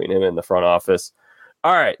differences between him and the front office.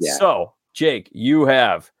 All right, So, Jake, you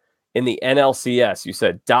have in the NLCS, you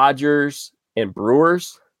said Dodgers and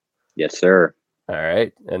Brewers? Yes, sir. All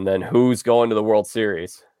right, and then who's going to the World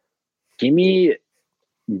Series? Give me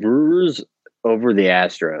Brewers over the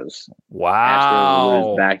Astros. Wow.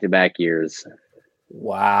 Astros back-to-back years.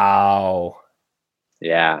 Wow.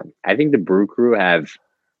 Yeah, I think the Brew Crew have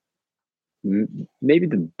maybe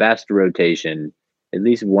the best rotation, at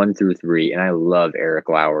least 1 through 3, and I love Eric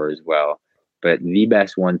Lauer as well. But the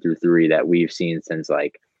best 1 through 3 that we've seen since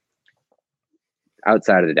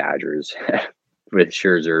outside of the Dodgers with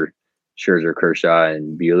Scherzer, Kershaw,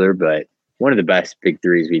 and Buehler, but one of the best big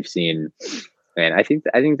threes we've seen. And I think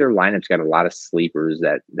their lineup's got a lot of sleepers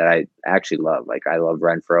that I actually love. Like, I love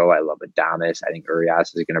Renfroe. I love Adames. I think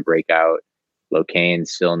Urias is going to break out.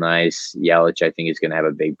 Locane's still nice. Yelich, I think, is going to have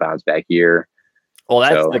a big bounce back year. Well,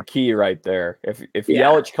 that's the key right there. If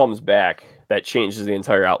Yelich comes back, that changes the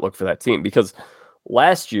entire outlook for that team. Because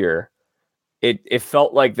last year, it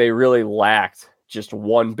felt like they really lacked just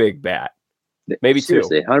one big bat. Maybe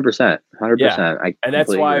seriously, 200%. 100%. Yeah. And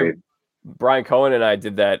that's why agree. Brian Cohen and I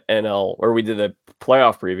did that we did the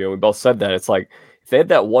playoff preview, and we both said that it's like if they had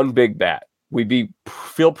that one big bat, we'd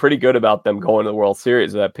feel pretty good about them going to the World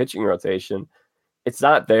Series with that pitching rotation. It's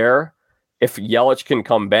not there. If Yelich can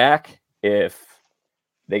come back, if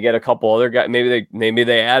they get a couple other guys, maybe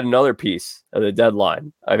they add another piece of the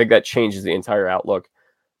deadline. I think that changes the entire outlook.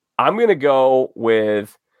 I'm gonna go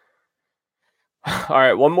with all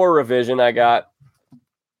right. One more revision I got.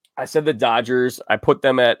 I said the Dodgers. I put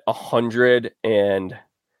them at 100 and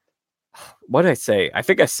what did I say? I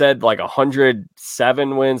think I said like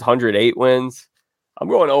 107 wins, 108 wins. I'm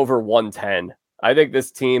going over 110. I think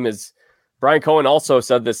this team is. Brian Cohen also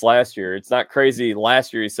said this last year. It's not crazy.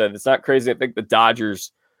 Last year he said it's not crazy. I think the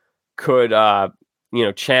Dodgers could,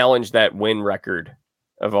 challenge that win record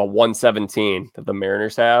of a 117 that the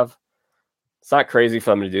Mariners have. It's not crazy for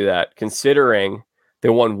them to do that, considering they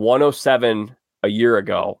won 107 a year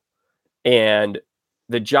ago, and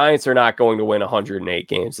the Giants are not going to win 108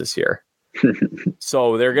 games this year.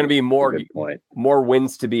 So they're going to be more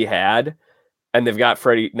wins to be had, and they've got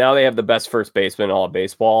Freddie. Now they have the best first baseman in all of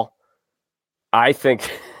baseball. I think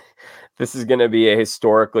this is going to be a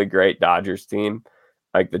historically great Dodgers team.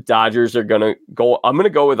 Like the Dodgers are going to go. I'm going to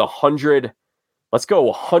go with 100. Let's go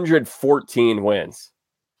 114 wins.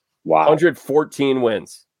 Wow. 114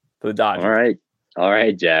 wins for the Dodgers. All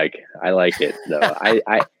right, Jack. I like it though.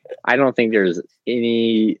 I don't think there's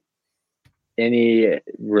any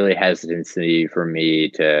really hesitancy for me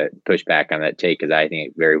to push back on that take because I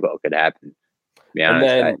think it very well could happen. To be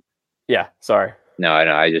honest, sorry. No, I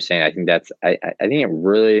know. I was just saying. I think I think it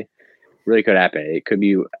really, really could happen. It could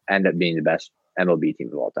end up being the best MLB team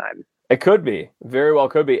of all time. It could be, very well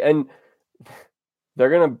could be, and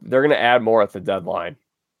they're gonna add more at the deadline.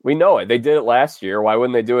 We know it. They did it last year. Why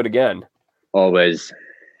wouldn't they do it again? Always.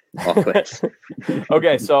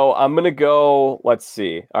 Okay, so I'm gonna go. Let's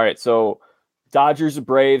see. All right, so Dodgers,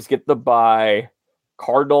 Braves get the bye.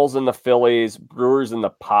 Cardinals and the Phillies, Brewers and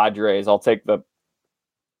the Padres. I'll take the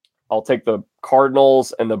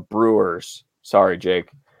Cardinals and the Brewers. Sorry, Jake.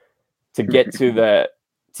 To get to the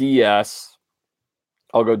DS,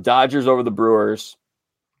 I'll go Dodgers over the Brewers.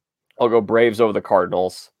 I'll go Braves over the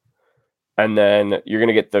Cardinals. And then you're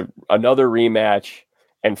going to get another rematch,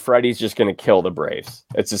 and Freddie's just going to kill the Braves.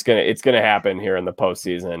 It's going to happen here in the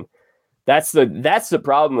postseason. That's the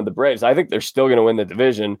problem with the Braves. I think they're still going to win the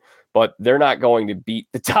division, but they're not going to beat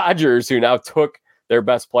the Dodgers, who now took their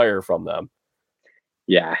best player from them.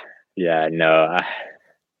 Yeah, no,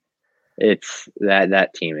 it's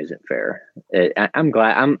that team isn't fair. I'm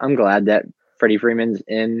glad that Freddie Freeman's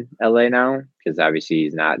in LA now because obviously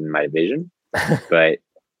he's not in my division, but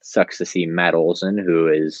sucks to see Matt Olson, who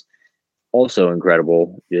is also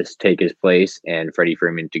incredible, just take his place and Freddie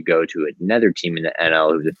Freeman to go to another team in the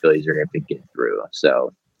NL who the Phillies are going to get through.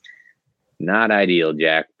 So not ideal,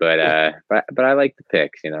 Jack, but I like the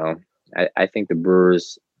picks. I think the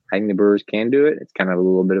Brewers can do it. It's kind of a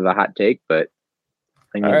little bit of a hot take, but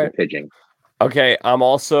I think the pitching. Okay, I'm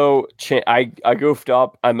also I goofed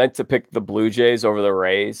up. I meant to pick the Blue Jays over the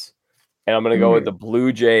Rays, and I'm going to go with the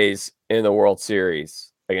Blue Jays in the World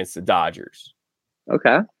Series against the Dodgers.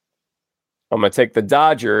 Okay. I'm going to take the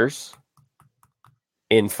Dodgers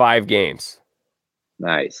in 5 games.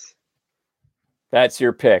 Nice. That's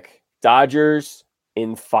your pick. Dodgers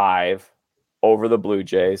in 5 over the Blue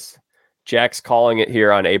Jays. Jack's calling it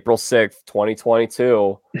here on April 6th,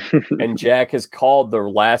 2022. And Jack has called the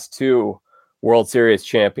last 2 World Series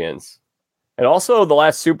champions. And also the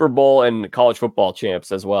last Super Bowl and college football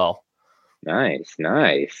champs as well. Nice.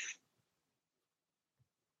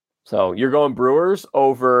 So you're going Brewers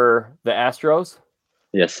over the Astros?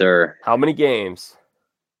 Yes, sir. How many games?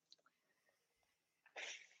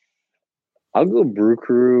 I'll go Brew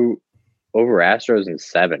Crew over Astros in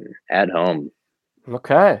 7 at home.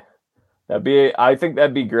 Okay. I think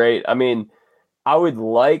that'd be great. I mean, I would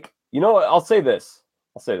like, I'll say this.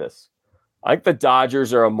 I think the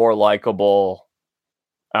Dodgers are a more likable.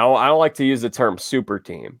 I don't like to use the term super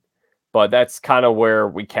team, but that's kind of where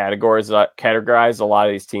we categorize a lot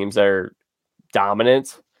of these teams that are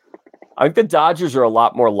dominant. I think the Dodgers are a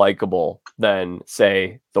lot more likable than,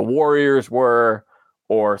 say, the Warriors were,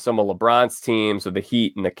 or some of LeBron's teams with the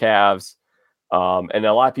Heat and the Cavs. And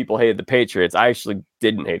a lot of people hated the Patriots. I actually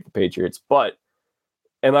didn't hate the Patriots, but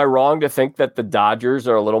am I wrong to think that the Dodgers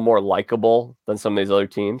are a little more likable than some of these other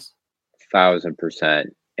teams? 1,000%.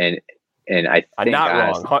 And I think I'm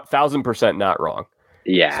not wrong. 1,000% not wrong.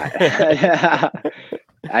 Yeah.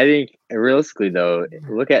 I think realistically though,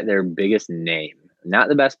 look at their biggest name, not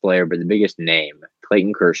the best player, but the biggest name,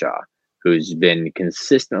 Clayton Kershaw, who's been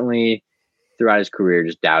consistently throughout his career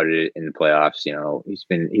just doubted in the playoffs.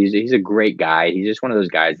 He's a great guy. He's just one of those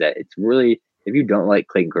guys that it's really, if you don't like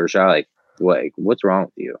Clayton Kershaw, what's wrong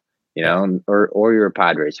with you? Or you're a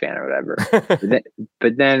Padres fan or whatever.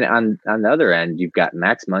 but then on the other end, you've got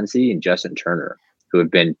Max Muncy and Justin Turner, who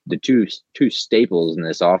have been the two staples in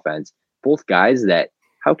this offense. Both guys that,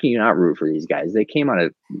 how can you not root for these guys? They came out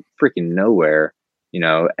of freaking nowhere,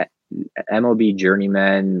 MLB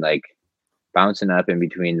journeymen, bouncing up in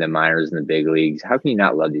between the minors and the big leagues. How can you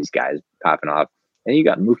not love these guys popping off? And you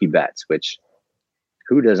got Mookie Betts, which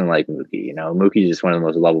who doesn't like Mookie? You know, Mookie's just one of the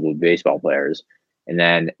most lovable baseball players. And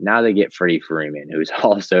then now they get Freddie Freeman, who's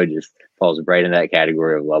also just falls right in that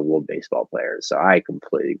category of lovable baseball players. So I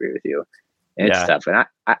completely agree with you. And it's tough. And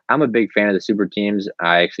I'm a big fan of the super teams.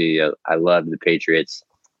 I actually I love the Patriots.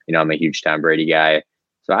 You know, I'm a huge Tom Brady guy.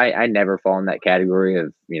 So I never fall in that category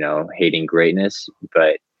of, you know, hating greatness,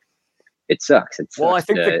 but it sucks. Well, I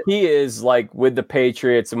think the key is like with the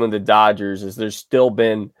Patriots and with the Dodgers is there's still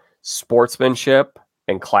been sportsmanship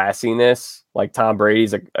and classiness. Like Tom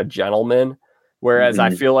Brady's a gentleman. Whereas I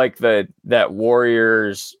feel like that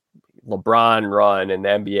Warriors LeBron run in the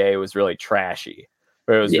NBA was really trashy.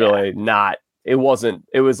 But it was really not. It wasn't.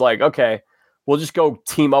 It was like, okay, we'll just go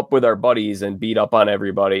team up with our buddies and beat up on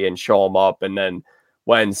everybody and show them up. And then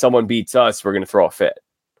when someone beats us, we're going to throw a fit.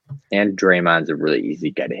 And Draymond's a really easy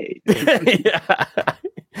guy to hate.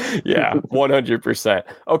 Yeah, 100%.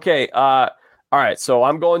 Okay. All right. So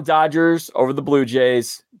I'm going Dodgers over the Blue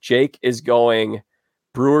Jays. Jake is going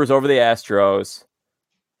Brewers over the Astros.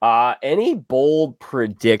 Any bold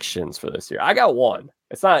predictions for this year? I got one.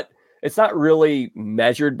 It's not really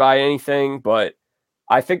measured by anything, but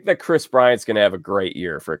I think that Chris Bryant's going to have a great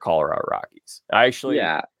year for Colorado Rockies. I can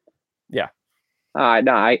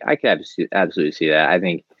absolutely see that. I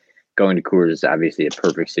think going to Coors is obviously a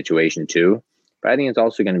perfect situation too, but I think it's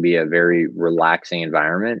also going to be a very relaxing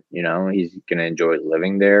environment. You know, he's going to enjoy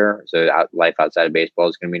living there. So life outside of baseball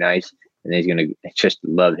is going to be nice. And he's going to just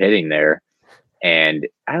love hitting there. And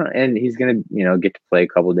he's going to, you know, get to play a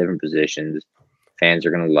couple of different positions. Fans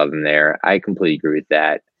are going to love him there. I completely agree with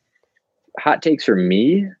that. Hot takes for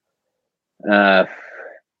me. So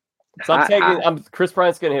Chris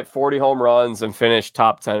Bryant's going to hit 40 home runs and finish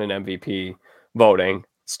top 10 in MVP voting,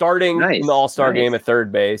 starting in the All-Star game at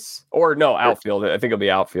third base, or no, outfield. I think it'll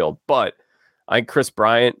be outfield. But I think Chris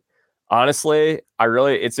Bryant, honestly,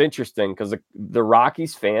 it's interesting because the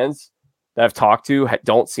Rockies fans that I've talked to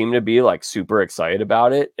don't seem to be like super excited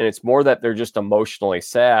about it. And it's more that they're just emotionally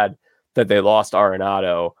sad that they lost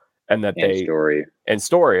Arenado and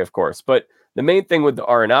Story, of course. But the main thing with the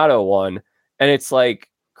Arenado one, and it's like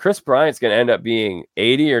Chris Bryant's going to end up being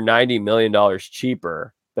 $80 or $90 million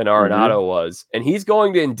cheaper than Arenado was. And he's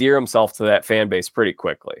going to endear himself to that fan base pretty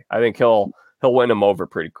quickly. I think he'll win them over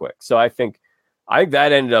pretty quick. So I think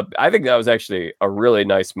that was actually a really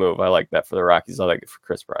nice move. I like that for the Rockies. I like it for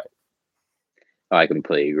Chris Bryant. Oh, I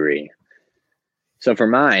completely agree. So for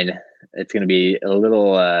mine, it's going to be a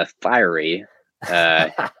little fiery.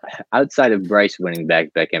 Outside of Bryce winning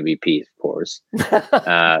back-to-back MVPs, of course.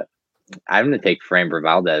 I'm going to take Framber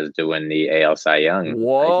Valdez to win the AL Cy Young.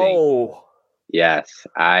 Whoa! Yes,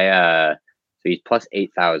 so he's plus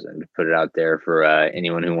 8,000 to put it out there for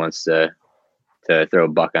anyone who wants to throw a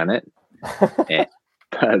buck on it. But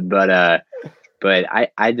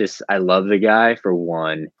I love the guy for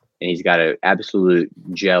one. And he's got an absolute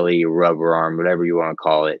jelly rubber arm, whatever you want to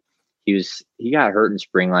call it. He got hurt in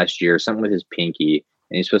spring last year, something with his pinky,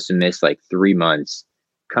 and he's supposed to miss like 3 months.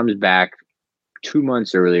 Comes back 2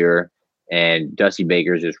 months earlier, and Dusty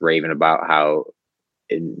Baker's just raving about how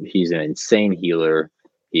he's an insane healer.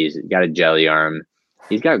 He's got a jelly arm.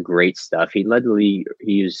 He's got great stuff. He led the league.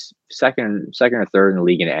 He was second or third in the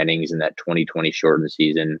league in innings in that 2020 shortened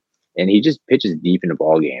season, and he just pitches deep into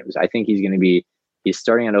ball games. I think he's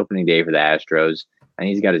starting on opening day for the Astros, and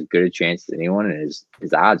he's got as good a chance as anyone, and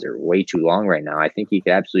his odds are way too long right now. I think he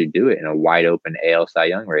could absolutely do it in a wide open AL Cy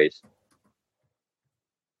Young race.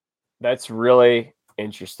 That's really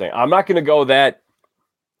interesting. I'm not going to go that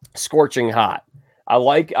scorching hot.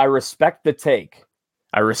 I respect the take.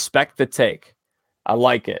 I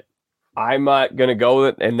like it. I'm not going to go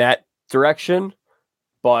in that direction,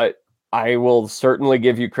 but I will certainly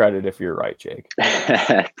give you credit if you're right, Jake.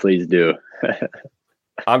 Please do.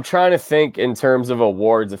 I'm trying to think in terms of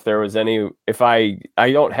awards if there was any. If I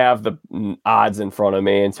don't have the odds in front of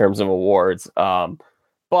me in terms of awards,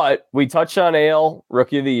 but we touched on AL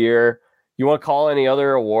Rookie of the Year. You want to call any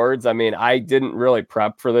other awards? I mean, I didn't really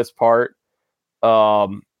prep for this part,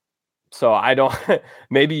 so I don't.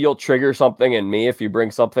 Maybe you'll trigger something in me if you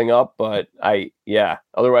bring something up, but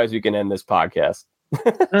otherwise, we can end this podcast.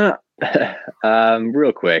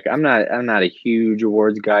 Real quick, I'm not a huge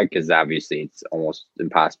awards guy because obviously it's almost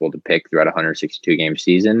impossible to pick throughout a 162 game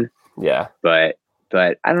season. Yeah, but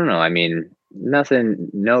I don't know. I mean,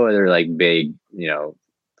 no other like big,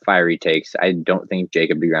 fiery takes. I don't think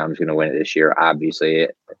Jacob deGrom is going to win it this year. Obviously,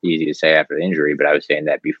 easy to say after the injury, but I was saying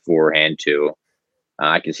that beforehand too.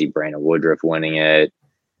 I can see Brandon Woodruff winning it.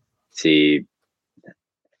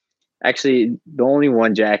 Actually, the only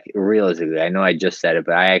one, Jack, realistically, I know I just said it,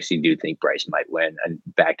 but I actually do think Bryce might win a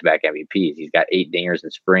back-to-back MVPs. He's got 8 dingers in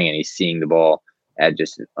spring, and he's seeing the ball at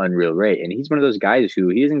just an unreal rate. And he's one of those guys who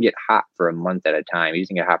he doesn't get hot for a month at a time. He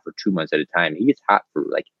doesn't get hot for 2 months at a time. He gets hot for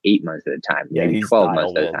like 8 months at a time, maybe 12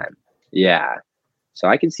 months at a time. Yeah. So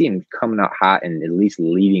I can see him coming out hot and at least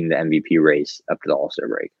leading the MVP race up to the All-Star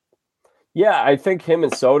break. Yeah, I think him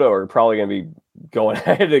and Soto are probably going to be going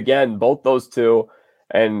at it again, both those two.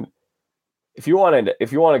 And if you want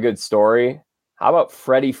a good story, how about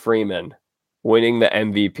Freddie Freeman winning the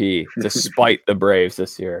MVP despite the Braves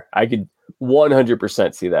this year? I could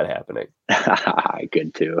 100% see that happening. I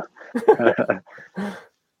could too.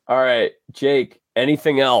 All right, Jake,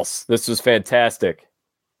 anything else? This was fantastic.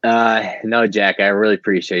 No, Jack, I really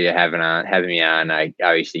appreciate you having me on. I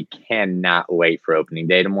obviously cannot wait for opening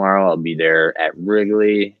day tomorrow. I'll be there at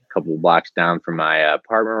Wrigley, a couple of blocks down from my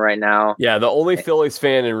apartment right now. Yeah, the only Phillies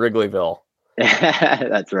fan in Wrigleyville.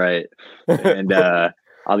 That's right. And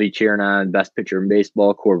I'll be cheering on best pitcher in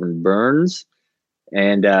baseball, Corbin Burns.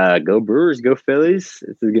 And go Brewers, go Phillies.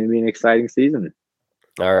 This is going to be an exciting season.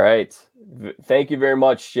 All right. Thank you very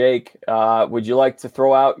much, Jake. Would you like to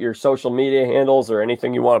throw out your social media handles or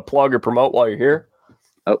anything you want to plug or promote while you're here?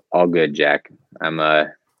 Oh, all good, Jack.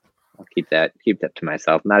 I'll keep that to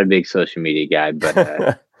myself. Not a big social media guy,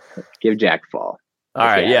 but give Jack a follow. All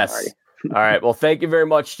right. Yes. All right. Well, thank you very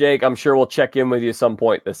much, Jake. I'm sure we'll check in with you some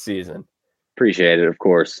point this season. Appreciate it, of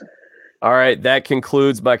course. All right. That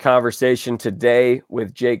concludes my conversation today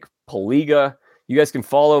with Jake Poliga. You guys can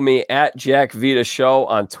follow me at Jack Vita Show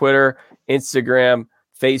on Twitter, Instagram,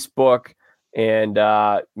 Facebook, and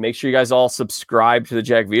make sure you guys all subscribe to the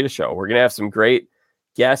Jack Vita Show. We're going to have some great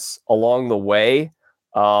guests along the way.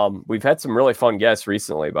 We've had some really fun guests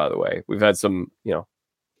recently, by the way. We've had some,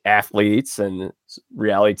 athletes and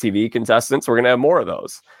reality TV contestants. We're going to have more of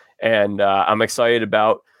those. And I'm excited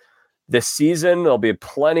about this season. There'll be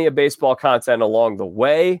plenty of baseball content along the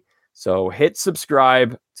way. So hit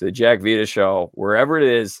subscribe to the Jack Vita Show, wherever it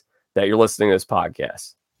is that you're listening to this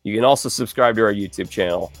podcast. You can also subscribe to our YouTube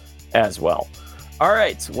channel as well. All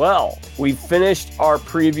right. Well, we finished our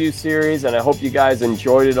preview series, and I hope you guys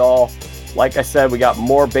enjoyed it all. Like I said, we got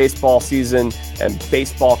more baseball season and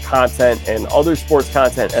baseball content and other sports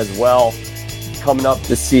content as well coming up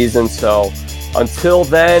this season. So until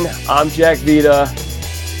then, I'm Jack Vita,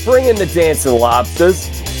 bringing the dancing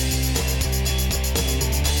lobsters.